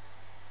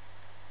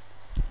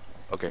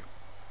 Okay.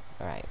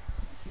 Alright.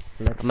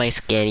 Look at my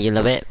skin, you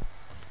love it?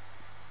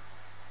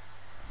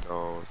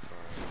 No, sorry.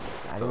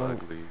 I It's so don't-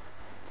 ugly.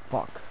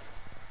 Fuck.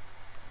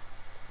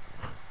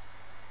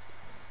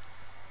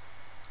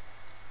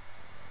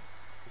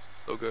 This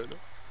is so good.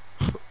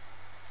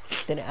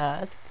 Didn't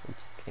ask. I'm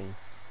just kidding.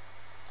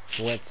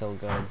 What's so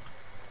good?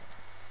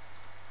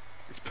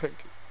 It's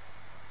pancake.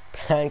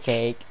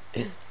 Pancake.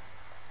 Yes,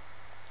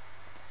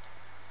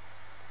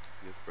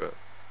 bro.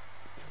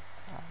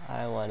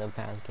 I want a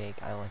pancake.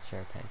 I want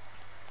your pancake.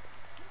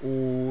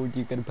 Oh, do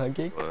you get a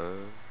pancake? What?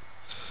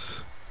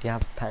 Do you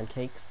have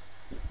pancakes?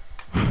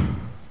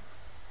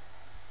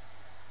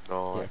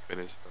 No, Yeah. I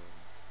finished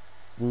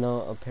them.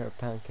 No, a pair of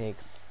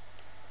pancakes.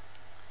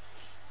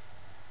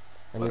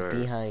 And What the are-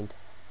 behind.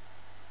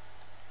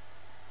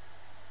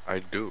 I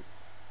do.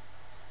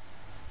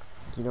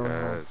 You don't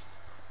have. Yes.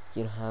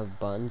 You don't have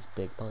buns,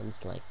 big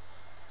buns, like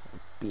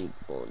big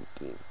bun,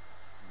 big.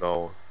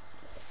 No.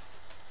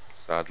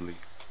 Sadly.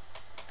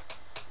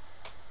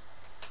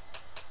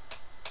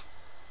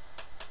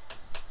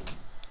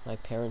 My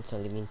parents are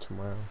leaving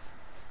tomorrow.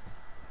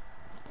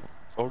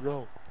 Oh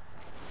no.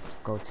 To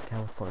go to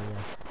California,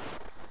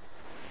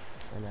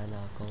 and I'm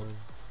not going.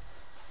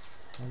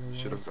 I don't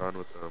Should have know. gone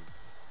with them.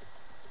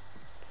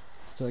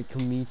 So I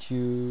can meet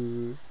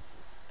you.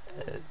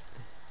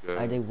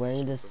 Are they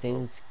wearing the Yes.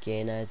 same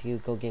skin as you?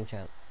 Go game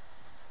chat.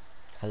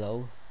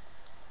 Hello?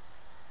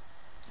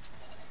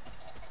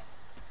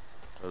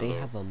 They Hello.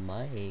 have a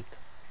mic.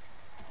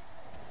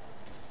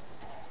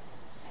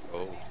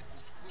 Oh.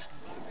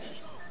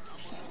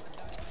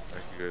 I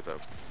can get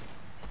up.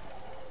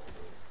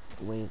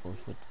 Wait, goes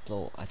with the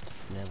flow. I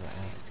never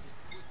asked.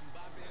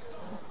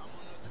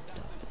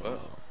 What?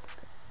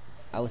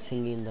 I was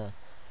singing the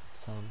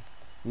song.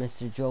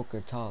 Mr.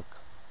 Joker, talk.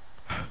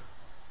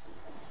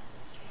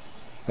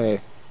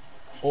 Hey,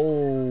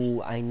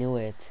 Oh, I knew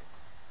it.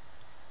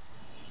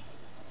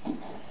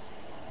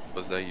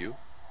 Was that you?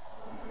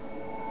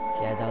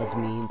 Yeah, that was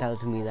me. That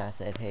was me that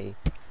said, hey,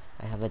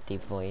 I have a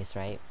deep voice,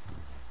 right?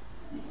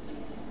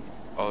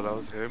 Oh, that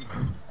was him?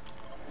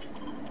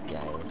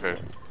 Yeah, it was Okay.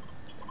 him.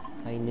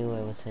 I knew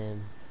it was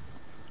him.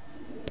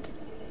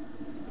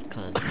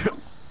 Cause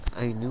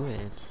I knew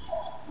it.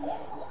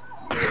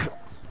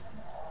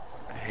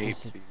 I hate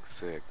This is- being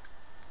sick.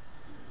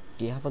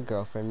 Do you have a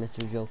girlfriend,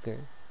 Mr. Joker?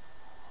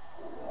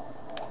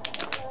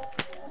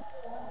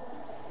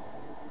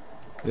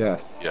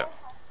 yes. Yeah.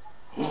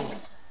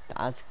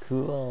 That's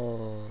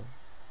cool.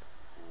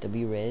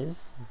 W Riz?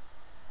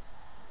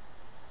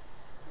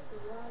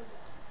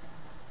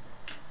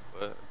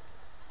 What?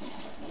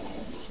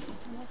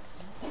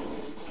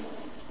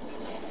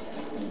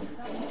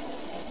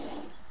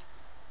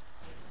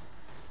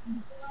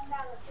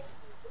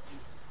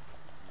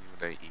 You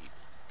they eat.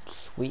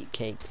 Sweet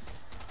cakes.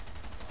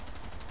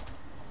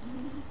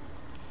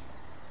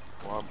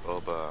 One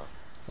boba.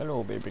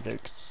 Hello, baby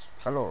cakes.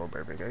 Hello,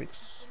 baby cakes.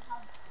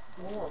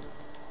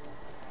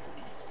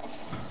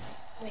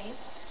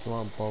 You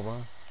want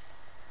boba?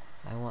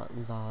 I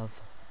want love.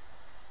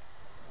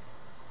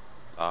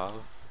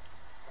 Love.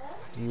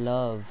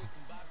 Love.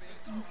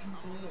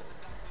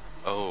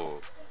 Oh.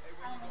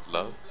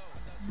 Love.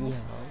 Yeah.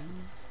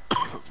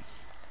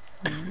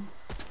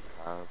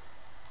 Have.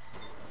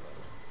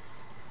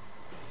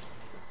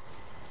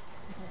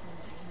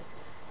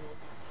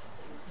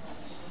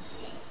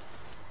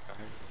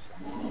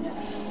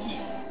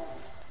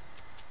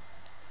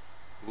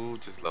 Who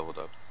just leveled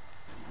up?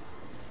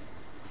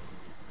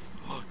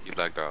 He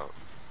lagged out.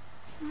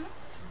 Look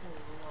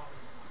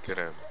at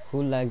him.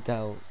 Who lagged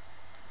out?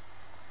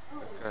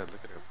 God,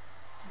 look at him.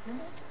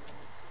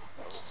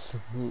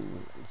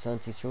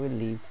 Santi, should we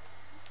leave?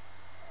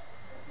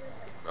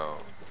 No.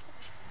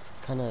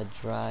 Kinda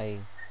dry.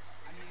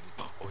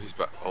 Oh, he's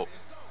back. Oh.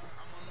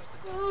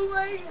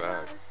 He's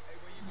back.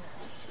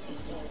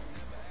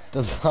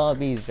 The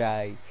lobby's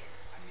dry.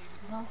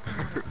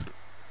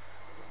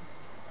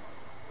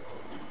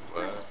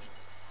 What?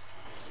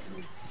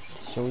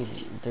 Should we?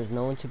 There's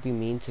no one to be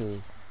mean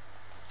to.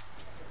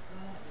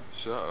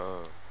 Shut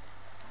up.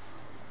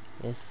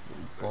 It's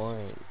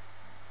boring.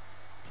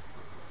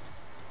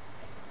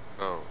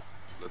 No.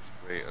 Let's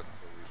wait until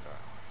we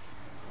die.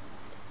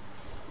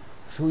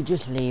 Should we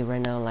just leave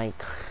right now?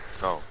 Like,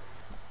 No.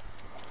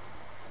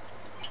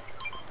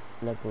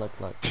 look.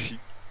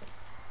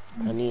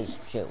 I need some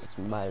shit with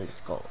somebody.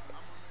 Let's go.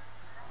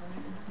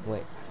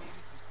 Wait.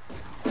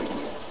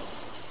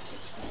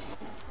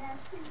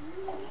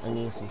 I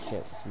need some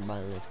shit,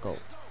 somebody, let's go.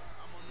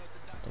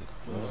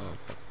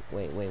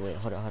 Wait,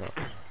 hold on.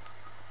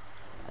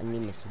 I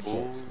need me some shit,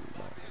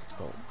 somebody, let's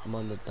go. I'm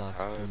on the docks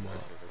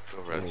tomorrow. Let's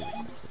go, Red.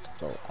 Let's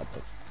go, I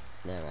think,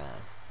 never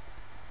ass.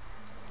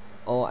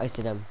 Oh, I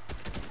see them.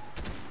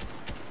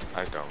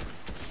 I don't.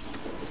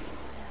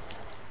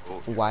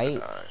 Oh,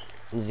 White,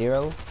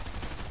 0.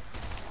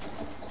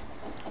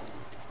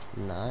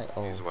 9,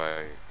 oh. He's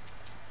white.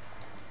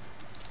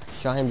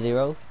 Shot him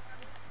 0.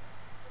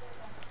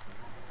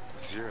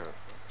 0.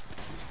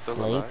 He's still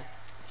Blink. alive?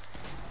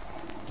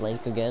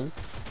 Blank again.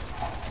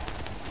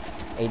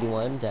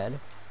 81, dead.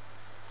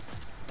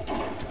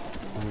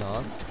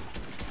 Knocked.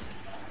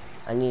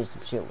 I need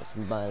some shit with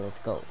somebody, let's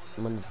go.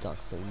 I'm on the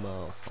docks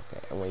tomorrow.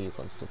 Okay, and where you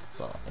going to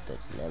fall? I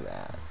just never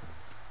asked.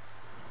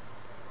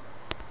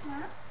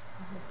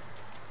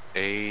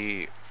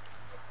 A.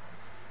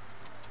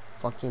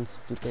 Fucking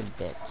stupid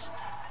bitch.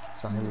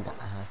 Saw him in the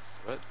ass.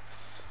 What?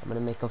 I'm gonna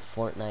make a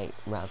Fortnite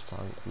rap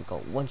song and go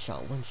one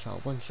shot.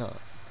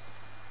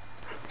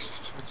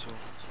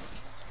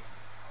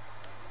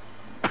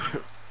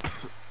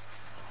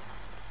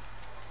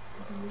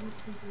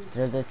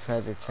 There's a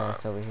treasure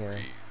chest over here.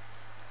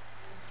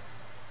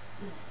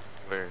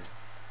 Where?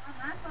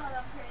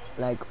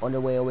 Like on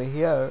the way over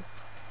here.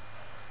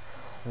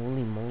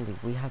 Holy moly,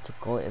 we have to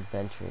go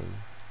adventuring.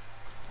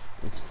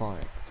 It's far.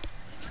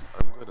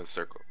 I'm gonna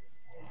circle.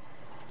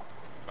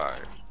 Bye.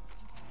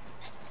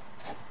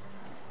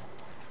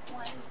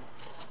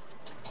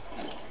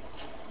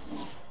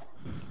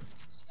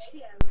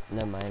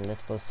 Never mind,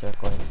 let's go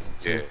circle.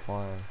 It's too Yeah.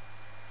 far.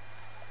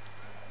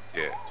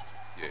 Yeah.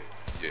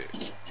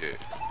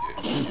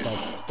 Shoot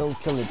that. Don't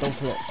kill it, don't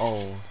kill it.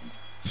 Oh.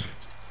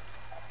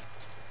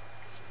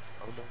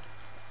 Oh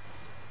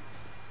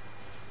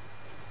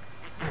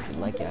no. You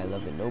like it, I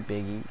love it. No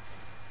biggie.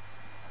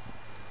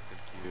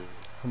 Thank you.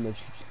 How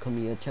much you should come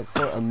here? Check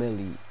for a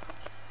milli.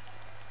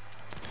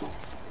 You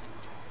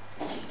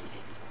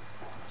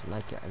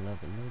like it, I love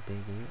it. No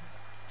biggie.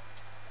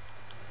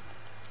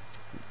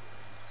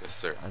 Yes,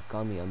 sir. I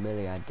got me a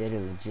milli. I did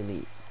it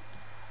legitly.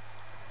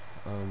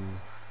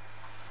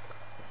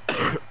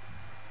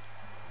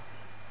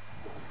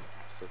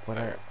 So What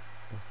tired.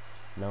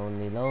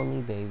 lonely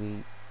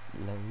baby,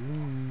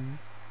 lonely.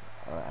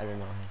 Or I don't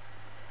know.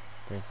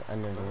 There's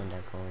another one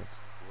that goes.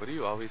 What are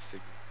you always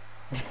singing?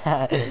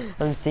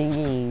 I'm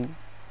singing.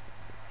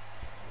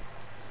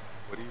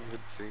 What do you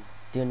even sing?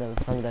 Do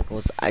another song that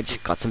goes. I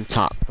just got some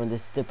top from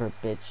this stripper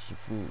bitch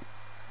from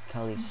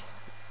Kelly. I do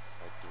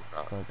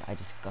not. Goes. I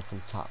just got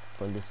some top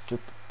from this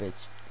stripper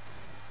bitch.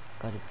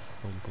 Got it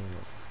from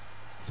Bruno.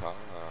 Top.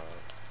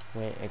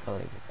 Wait, it goes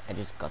like this. I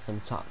just got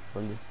some top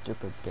from this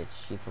stripper bitch.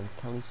 She from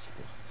Kelly.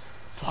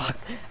 Fuck.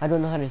 I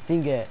don't know how to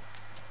sing it.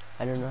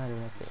 I don't know how to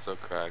rap it. It's so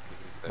cracked.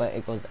 But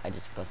it goes, I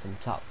just got some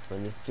top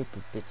from this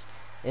stupid bitch.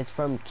 It's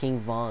from King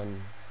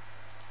Von.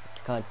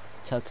 It's called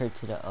Tuck Her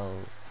to the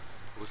O.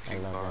 Who's I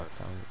King love Von? that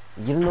song.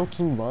 You don't know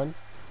King Von?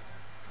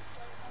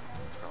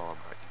 No, I'm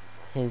not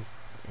emo.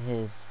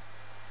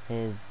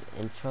 His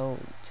intro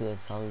to a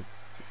song,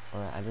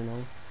 or I don't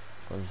know,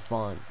 goes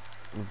Von,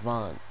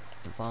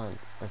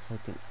 or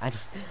something. I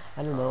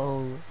don't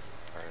know.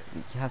 Alright.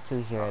 You have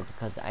to hear it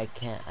because I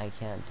can't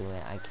do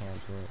it.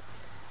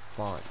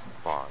 Von.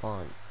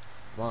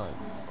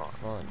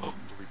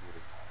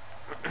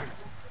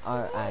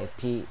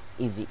 R.I.P.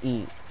 Easy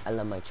E. I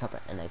love my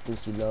chopper and I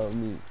think you love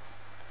me.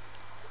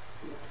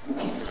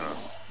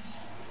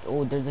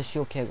 Oh, there's a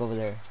shield keg over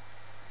there.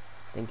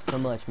 Thank you so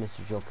much,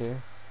 Mr.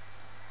 Joker.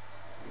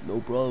 No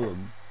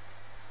problem.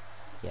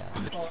 Yeah.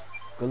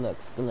 Good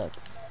looks.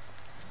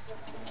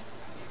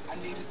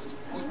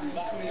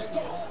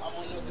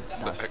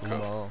 The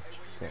echo.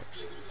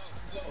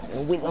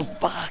 Oh, wait, the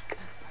fuck.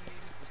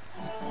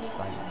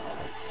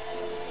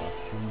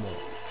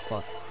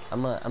 Fuck.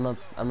 I'ma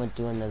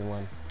do another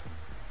one.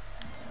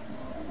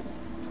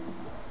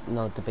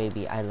 No, the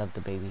baby. I love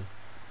the baby.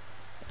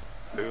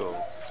 Ew.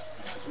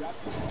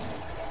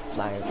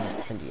 Flyer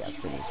can't send you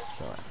after this.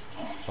 So,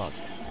 fuck.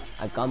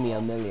 I got me a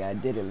milli. I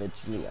did it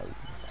literally.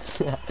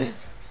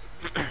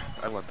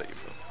 I love that you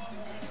know.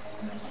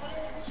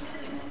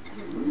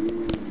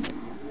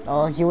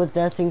 Oh, he was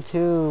dancing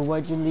too.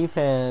 Why'd you leave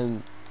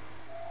him?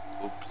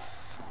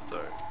 Oops.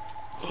 Sorry.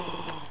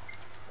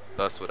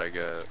 That's what I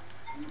get.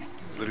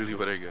 It's literally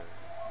what I get.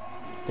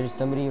 There's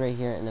somebody right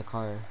here in the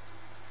car.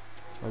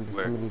 Or there's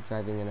Where? somebody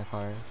driving in a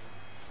car.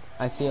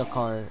 I see a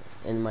car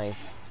in my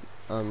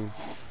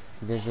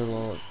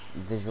visual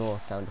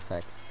sound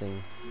effects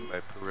thing. My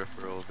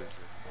peripheral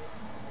vision.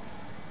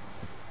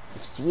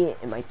 You see it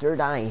in my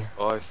third eye.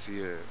 Oh, I see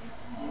it.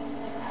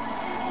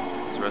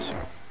 It's rushing.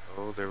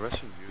 Oh, they're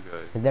rushing you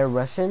guys. They're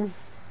Russian?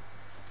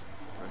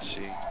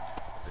 Rushing.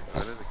 They're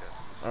going to the gas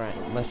station. Alright,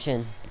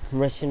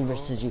 Russian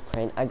versus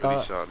Ukraine. I Somebody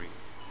got shot me.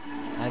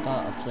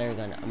 a flare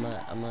gun. I'm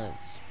gonna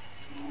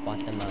spot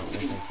them out or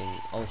something.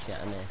 Oh shit,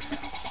 I missed.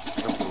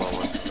 They're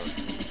below us, though.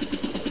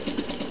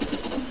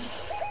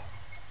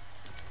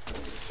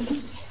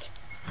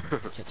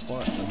 Check for a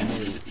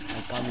milli. I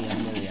got me a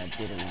milli. I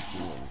did it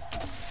again.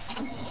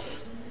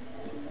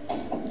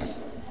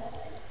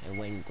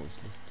 I'm going to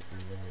sleep.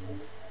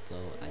 So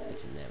I could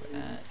never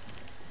ask.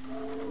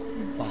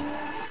 Fuck.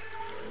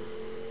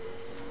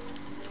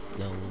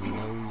 Lonely,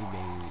 lonely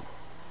baby.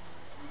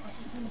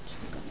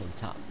 Got some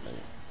top on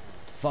it.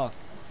 Fuck.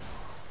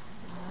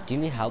 Do you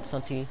need help,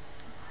 Santi?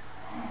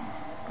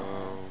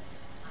 No.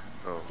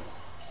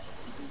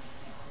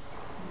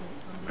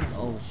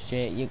 Oh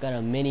shit, you got a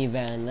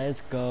minivan.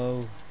 Let's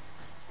go.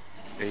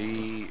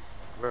 Hey,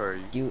 where are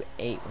you? You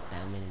ate with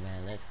that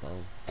minivan. Let's go.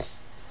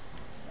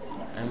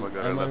 Oh my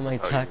God, I'm I on my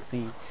left without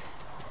taxi.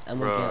 I'm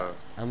Bruh.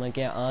 gonna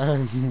get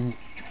on.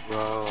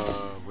 Bro,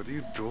 what are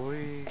you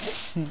doing?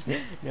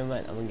 Never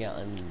mind, I'm gonna get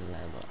on the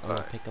Lambo. I'm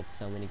gonna Bye. pick up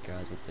so many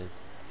girls with this.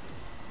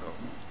 No. I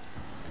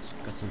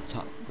just got some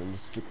top from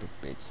this stupid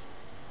bitch.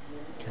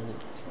 Can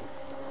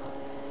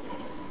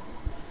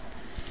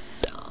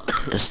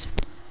What?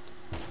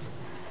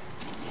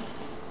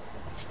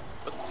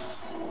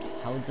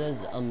 How does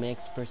a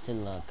mixed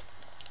person look?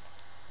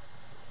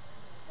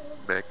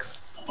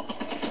 Next.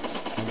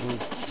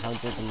 How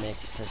does a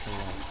mixed person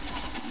look?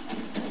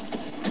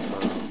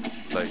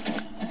 Like,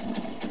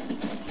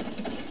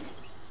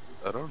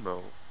 I don't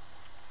know.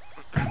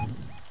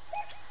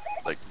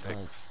 Like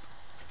next.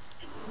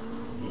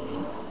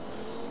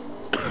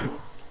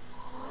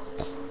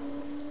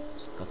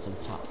 Just got some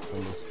top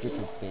from this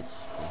stupid bitch.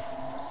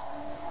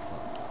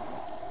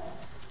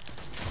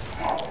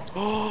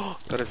 Oh,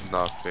 that is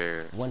not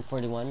fair.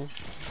 141. It's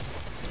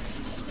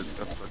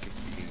not fucking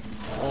me.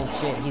 Oh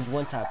shit, he's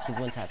one tap, he's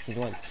one tap, he's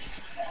one.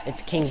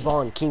 It's King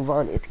Von,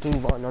 it's King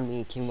Von on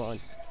me, King Von.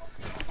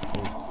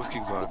 What's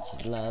King Von?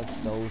 Bitches love,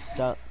 so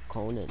suck,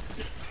 Conan.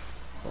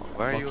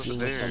 Why are you over Fucking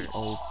with there? them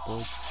old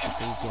boys, I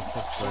think get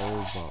the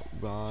flow, but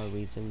raw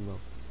reason, bro.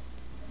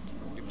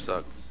 Game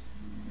sucks.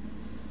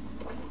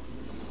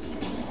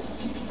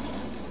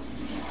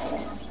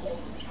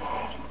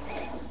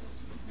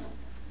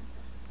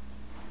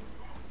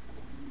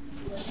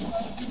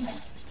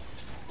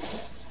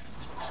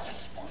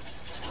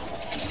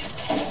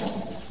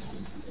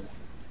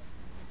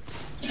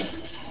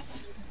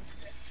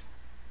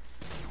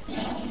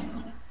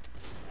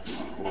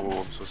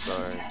 Oh, I'm so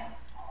sorry.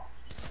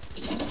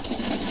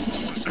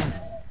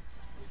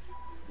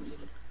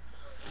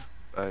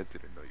 I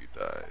didn't know you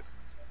died.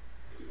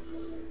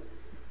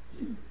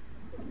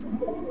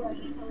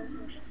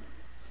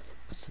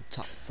 Put some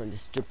top from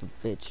this stupid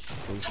bitch.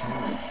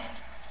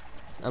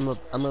 I'm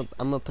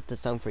gonna put the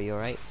song for you,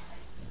 alright?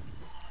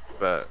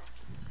 Bet.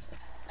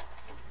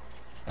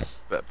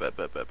 Bet.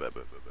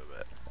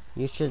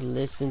 You should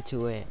listen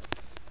to it.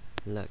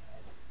 Look.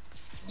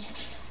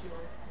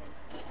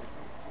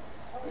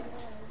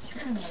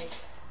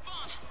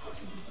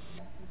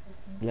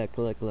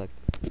 Look.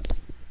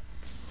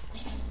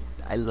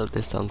 I love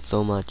this song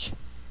so much.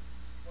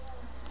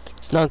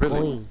 It's not Really?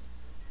 going.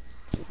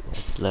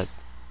 Yes, look.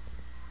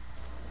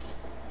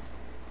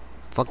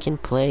 Fucking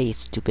play,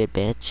 stupid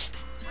bitch.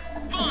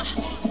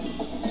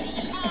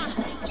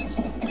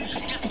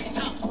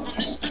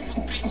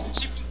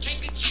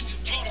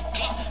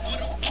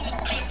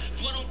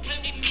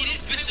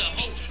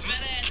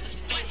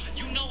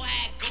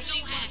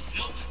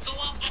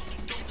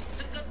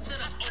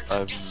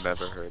 I've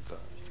never heard that.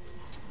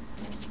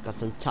 Got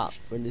some top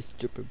for this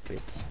stupid bitch.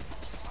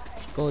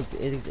 Goes,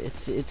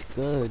 it's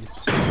good.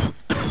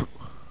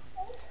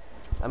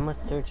 I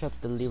must search up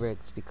the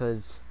lyrics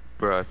because.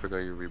 Bro, I forgot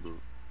your reboot.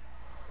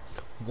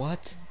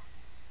 What?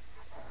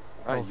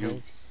 Not you.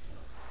 Okay.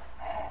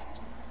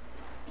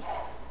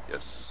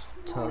 Yes.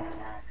 Took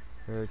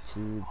her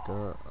to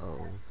the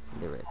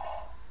lyrics.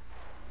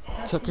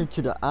 Took her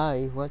to the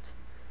eye. What?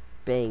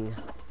 Bang.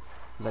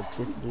 Like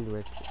this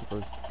lyrics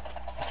goes.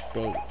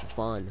 Bang.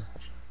 Von.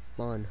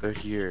 They're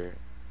here.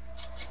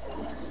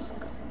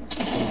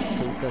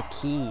 Take a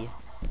key.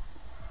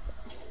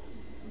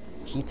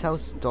 He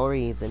tells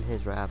stories in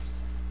his raps.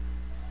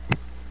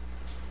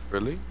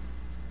 Really?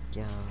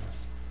 Yeah.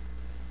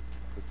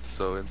 It's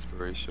so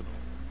inspirational.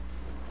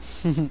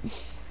 More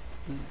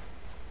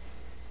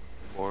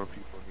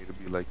people need to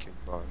be like him,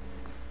 Von.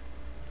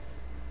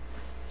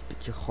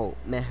 Spit your whole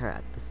met her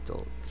at the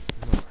store.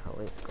 You know how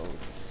it goes.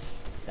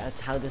 That's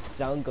how the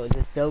song goes.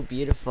 It's so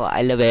beautiful.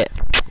 I love it.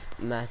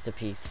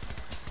 Masterpiece.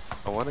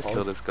 I want to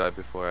kill this guy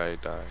before I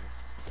die.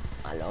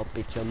 I love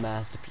it. Your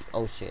masterpiece.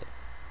 Oh shit.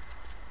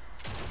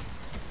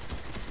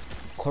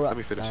 Corrupt. Let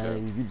me finish it.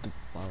 You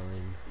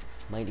define.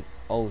 Mighty.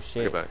 Oh Take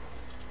shit. it back.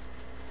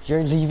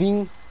 You're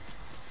leaving?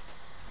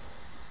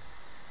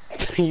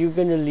 Are you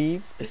gonna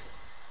leave?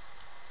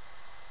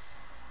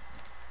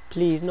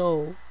 Please,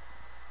 no.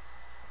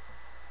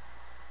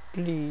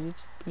 Please.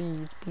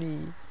 Please.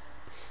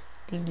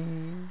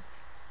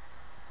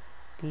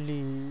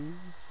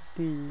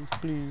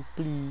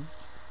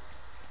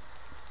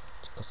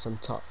 It's got some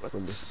top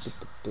from this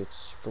stupid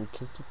bitch from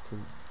Kinky Poo.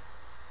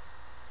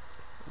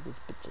 This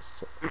bitch is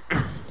so. This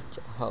bitch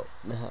is hot.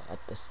 Met her at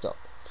the stop.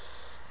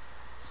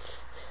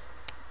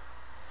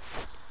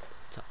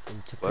 Top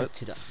and took her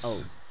to the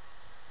O.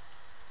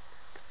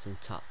 Some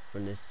top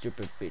from this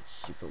stupid bitch.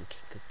 She from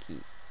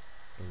Kinkaki.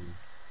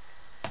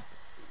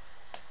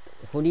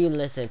 Who do you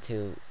listen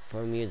to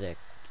for music?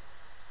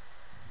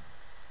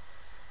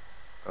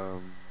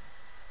 Do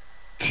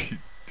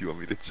you want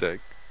me to check?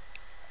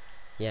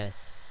 Yes.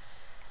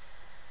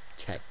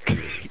 Check.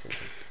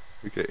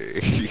 Okay.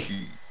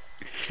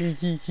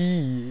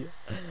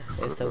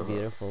 It's so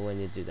beautiful when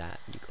you do that.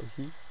 You go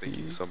Thank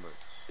you so much.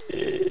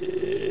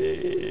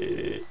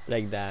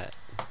 like that.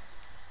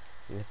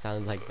 It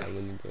sounds like that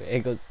when you do it. It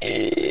goes.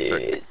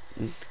 Check.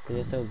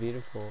 It's so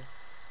beautiful.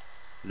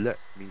 Let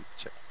me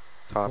check.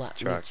 Top Let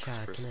me tracks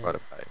check, for innit?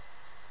 Spotify.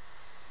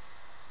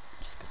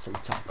 Just got some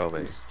top. Oh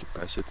wait,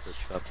 I should put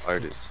top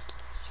artist.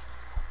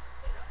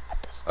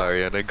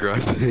 Ariana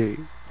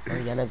Grande.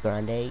 Ariana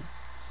Grande.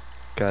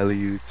 Kali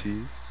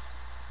Uchis.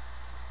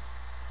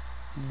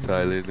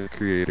 Tyler the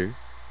Creator.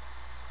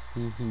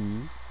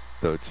 Mm-hmm.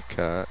 Doja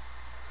Cat.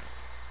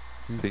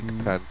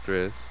 Pink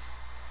Panthers.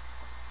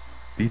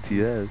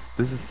 BTS.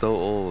 This is so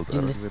old. You I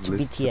don't listen even to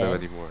listen to them BTS?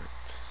 anymore.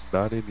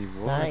 Not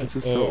anymore. Light This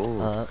is so it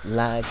old. up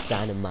like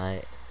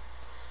dynamite.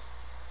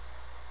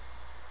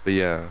 But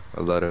yeah,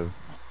 a lot of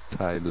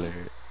Tyler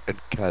and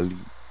Kali.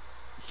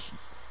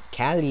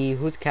 Callie,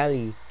 who's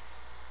Callie?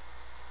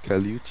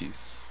 Kali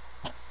Uchis.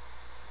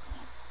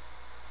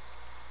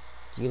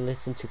 You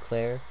listen to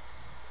Claire?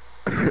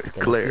 Gonna feel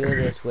Claire.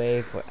 this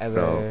way forever.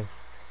 No.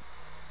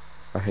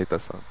 I hate that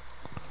song.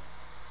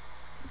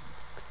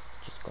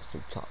 Just got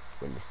some top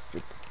when the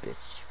street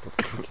bitch from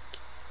Kinky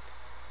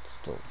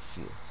stole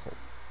she home.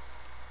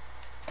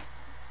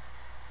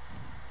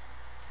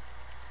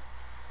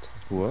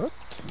 What?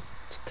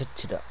 Cut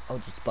to the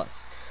OG's bus.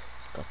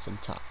 Just got some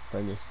top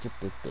from the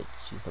stupid bitch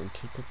she from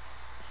Kinky.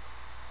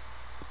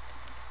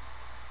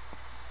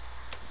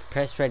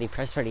 Press ready,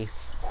 press ready.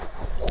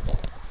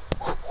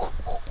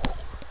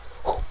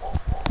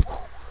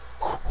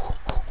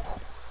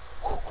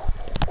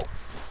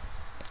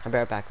 I'll be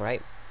right back,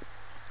 right?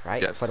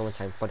 Right? Yes. For the one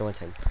time, for the one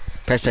time.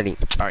 Press ready.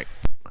 Alright.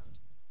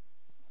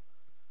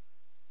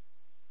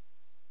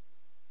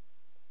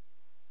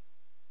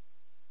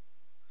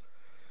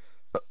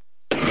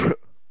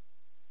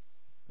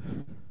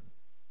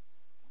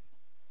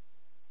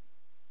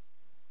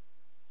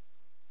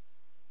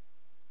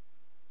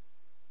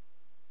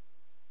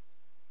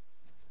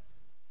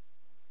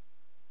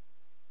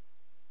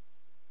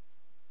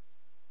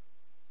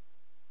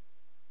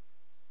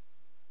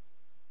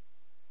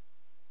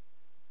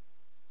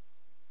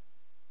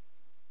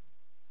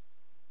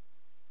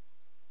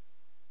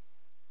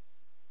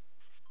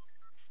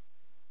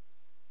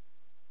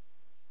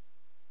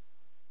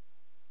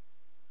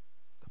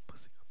 The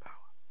pussy got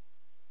power.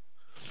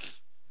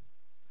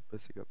 The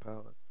pussy got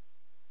power.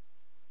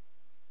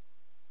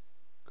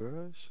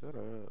 Girl, shut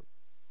up.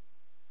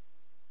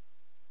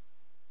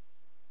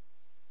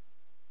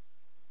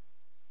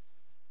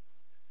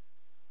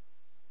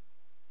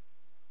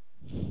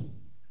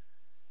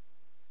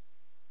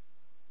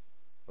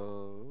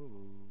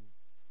 Oh.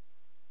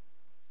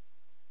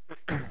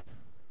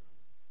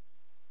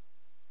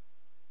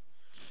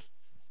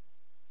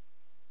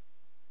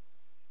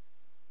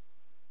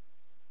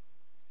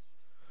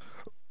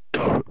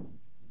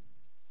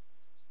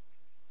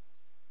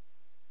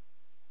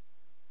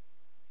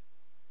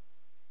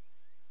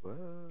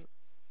 What?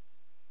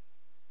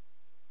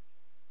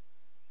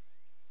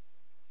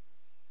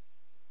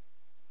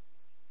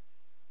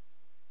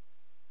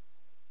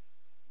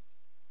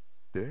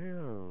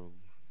 Damn.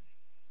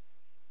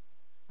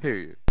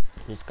 Period.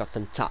 Just got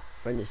some top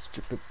from the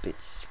stupid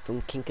bitch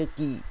from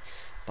Kinkaki.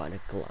 Bought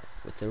a Glock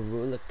with a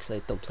ruler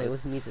clip. Don't play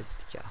with me, this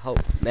bitch a hoe.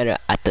 Met her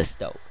at the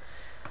stove.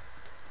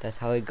 That's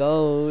how it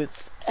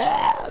goes.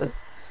 Ah!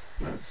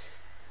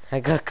 I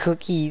got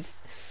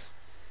cookies.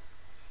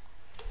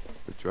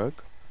 The drug?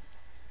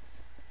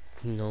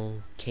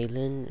 No,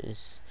 Caitlyn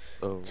is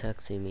Oh.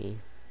 texting me.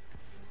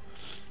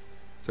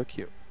 So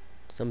cute.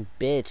 Some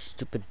bitch,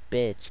 stupid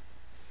bitch,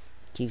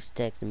 keeps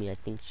texting me. I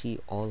think she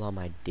all on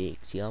my dick.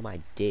 She on my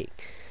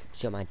dick.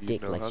 She on my You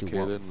dick know like how she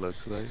Kaylin want.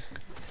 looks like?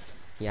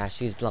 Yeah,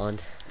 she's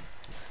blonde.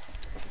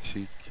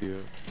 She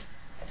cute.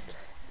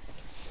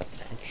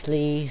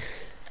 Actually,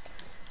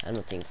 I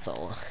don't think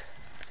so.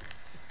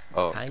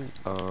 Oh. I'm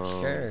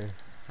sure,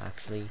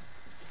 actually.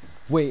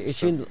 Wait, is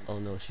she in? Oh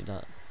no, she's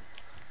not.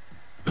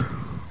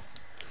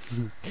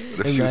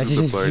 What if she was at the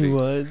Imagine party? she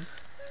was.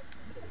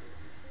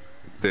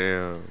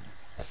 Damn.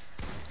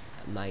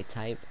 My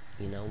type,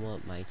 you know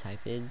what my type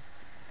is?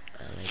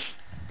 I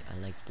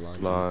like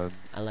blondes. Blondes.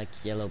 I like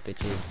yellow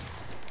bitches.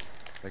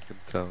 I can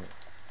tell.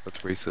 That's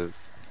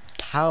racist.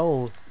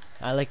 How?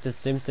 I like The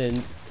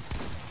Simpsons.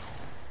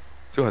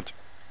 200.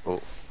 Oh.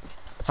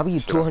 How about you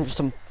Shut up. 200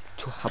 some?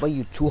 How about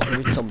you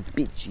 200 some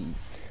bitches?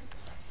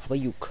 How about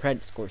you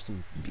credit score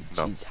some bitches?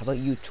 No. How about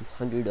you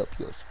 200 up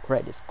your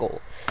credit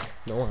score?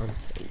 No what I'm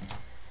saying.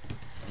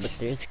 But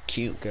there's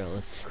cute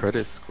girls.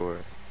 Credit score.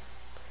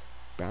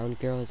 Brown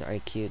girls are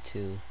cute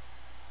too.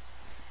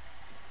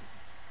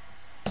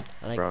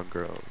 I like Brown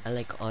girls. I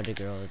like all the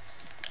girls.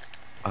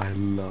 I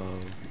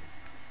love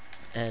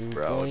And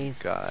brown boys,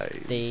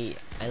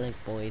 guys. I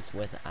like boys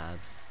with abs.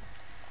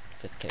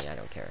 Just kidding, I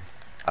don't care.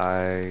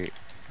 I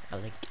I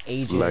like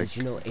Asians. Like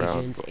you know brown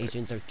Asians. boys.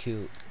 Asians are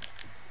cute.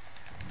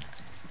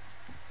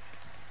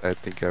 I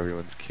think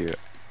everyone's cute.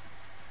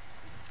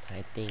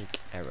 I think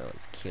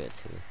everyone's cute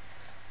too,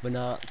 but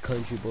not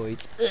country boys.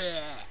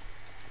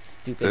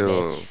 Stupid Ew.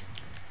 bitch.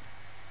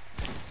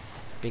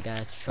 Big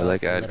ass I truck,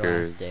 like little ass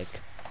Edgars.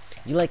 dick.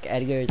 You like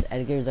Edgars?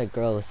 Edgars are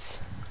gross.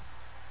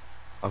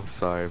 I'm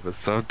sorry, but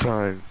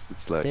sometimes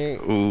it's like,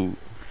 They're- ooh.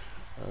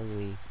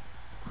 Ugly.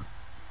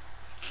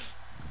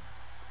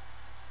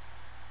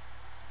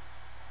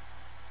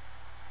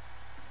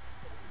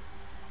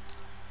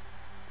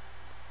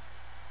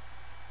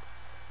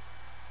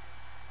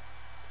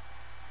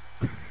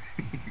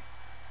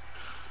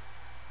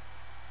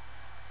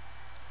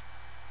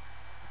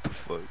 What the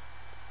fuck?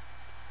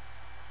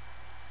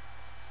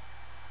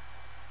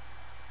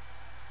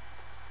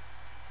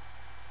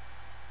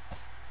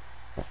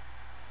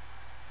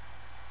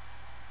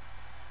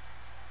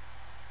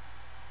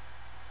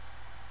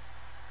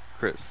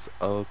 Chris,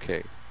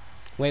 okay.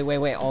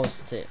 Wait. Oh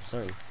shit.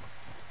 Sorry.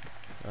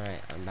 All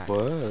right, I'm back.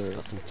 What? Just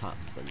got some top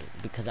for me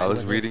because I was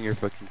wasn't- reading your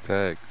fucking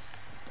tags.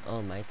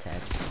 Oh my tag.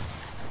 Just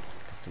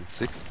got some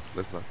 6?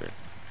 That's not fair.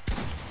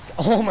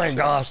 Oh my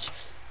gosh.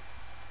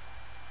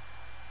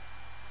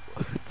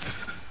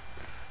 What?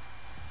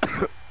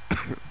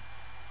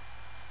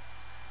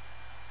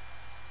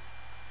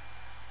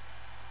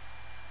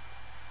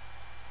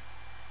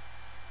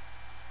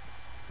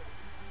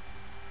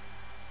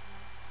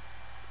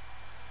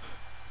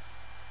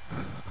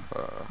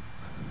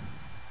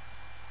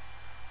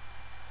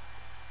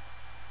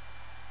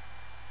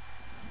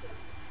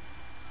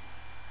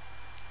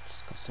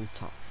 Just got some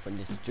top from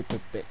this stripper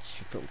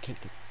bitch from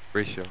Kicking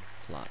Ratio.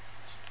 Plot.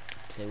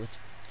 Play with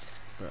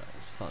bruh,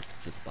 fuck,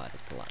 just buy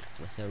the block.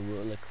 What's a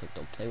ruler click?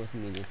 Don't play with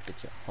me, this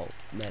bitch a hoe.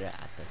 Met her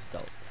at the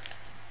stove.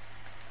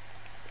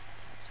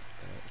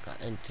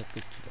 Got and took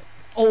it to the.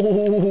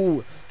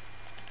 Oh!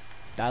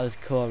 That was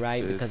cool,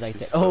 right? Because I Bitch, said,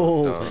 you're so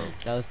oh! dumb.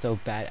 That was so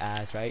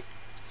badass, right?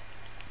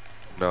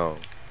 No.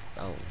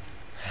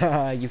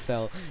 Oh. You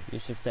fell. You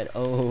should have said,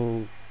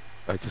 oh.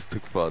 I just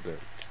took father.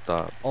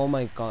 Stop. Oh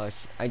my gosh.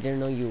 I didn't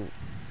know you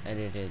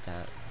edited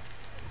that.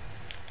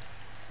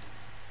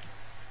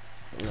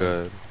 Look.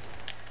 Good.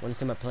 Wanna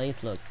see my plays?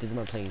 Look, this is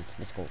my plays.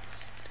 Let's go.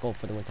 Let's go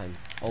for the one time.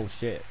 Oh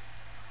shit.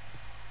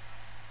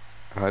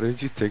 How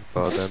did you take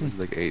fall damage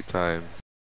like 8 times?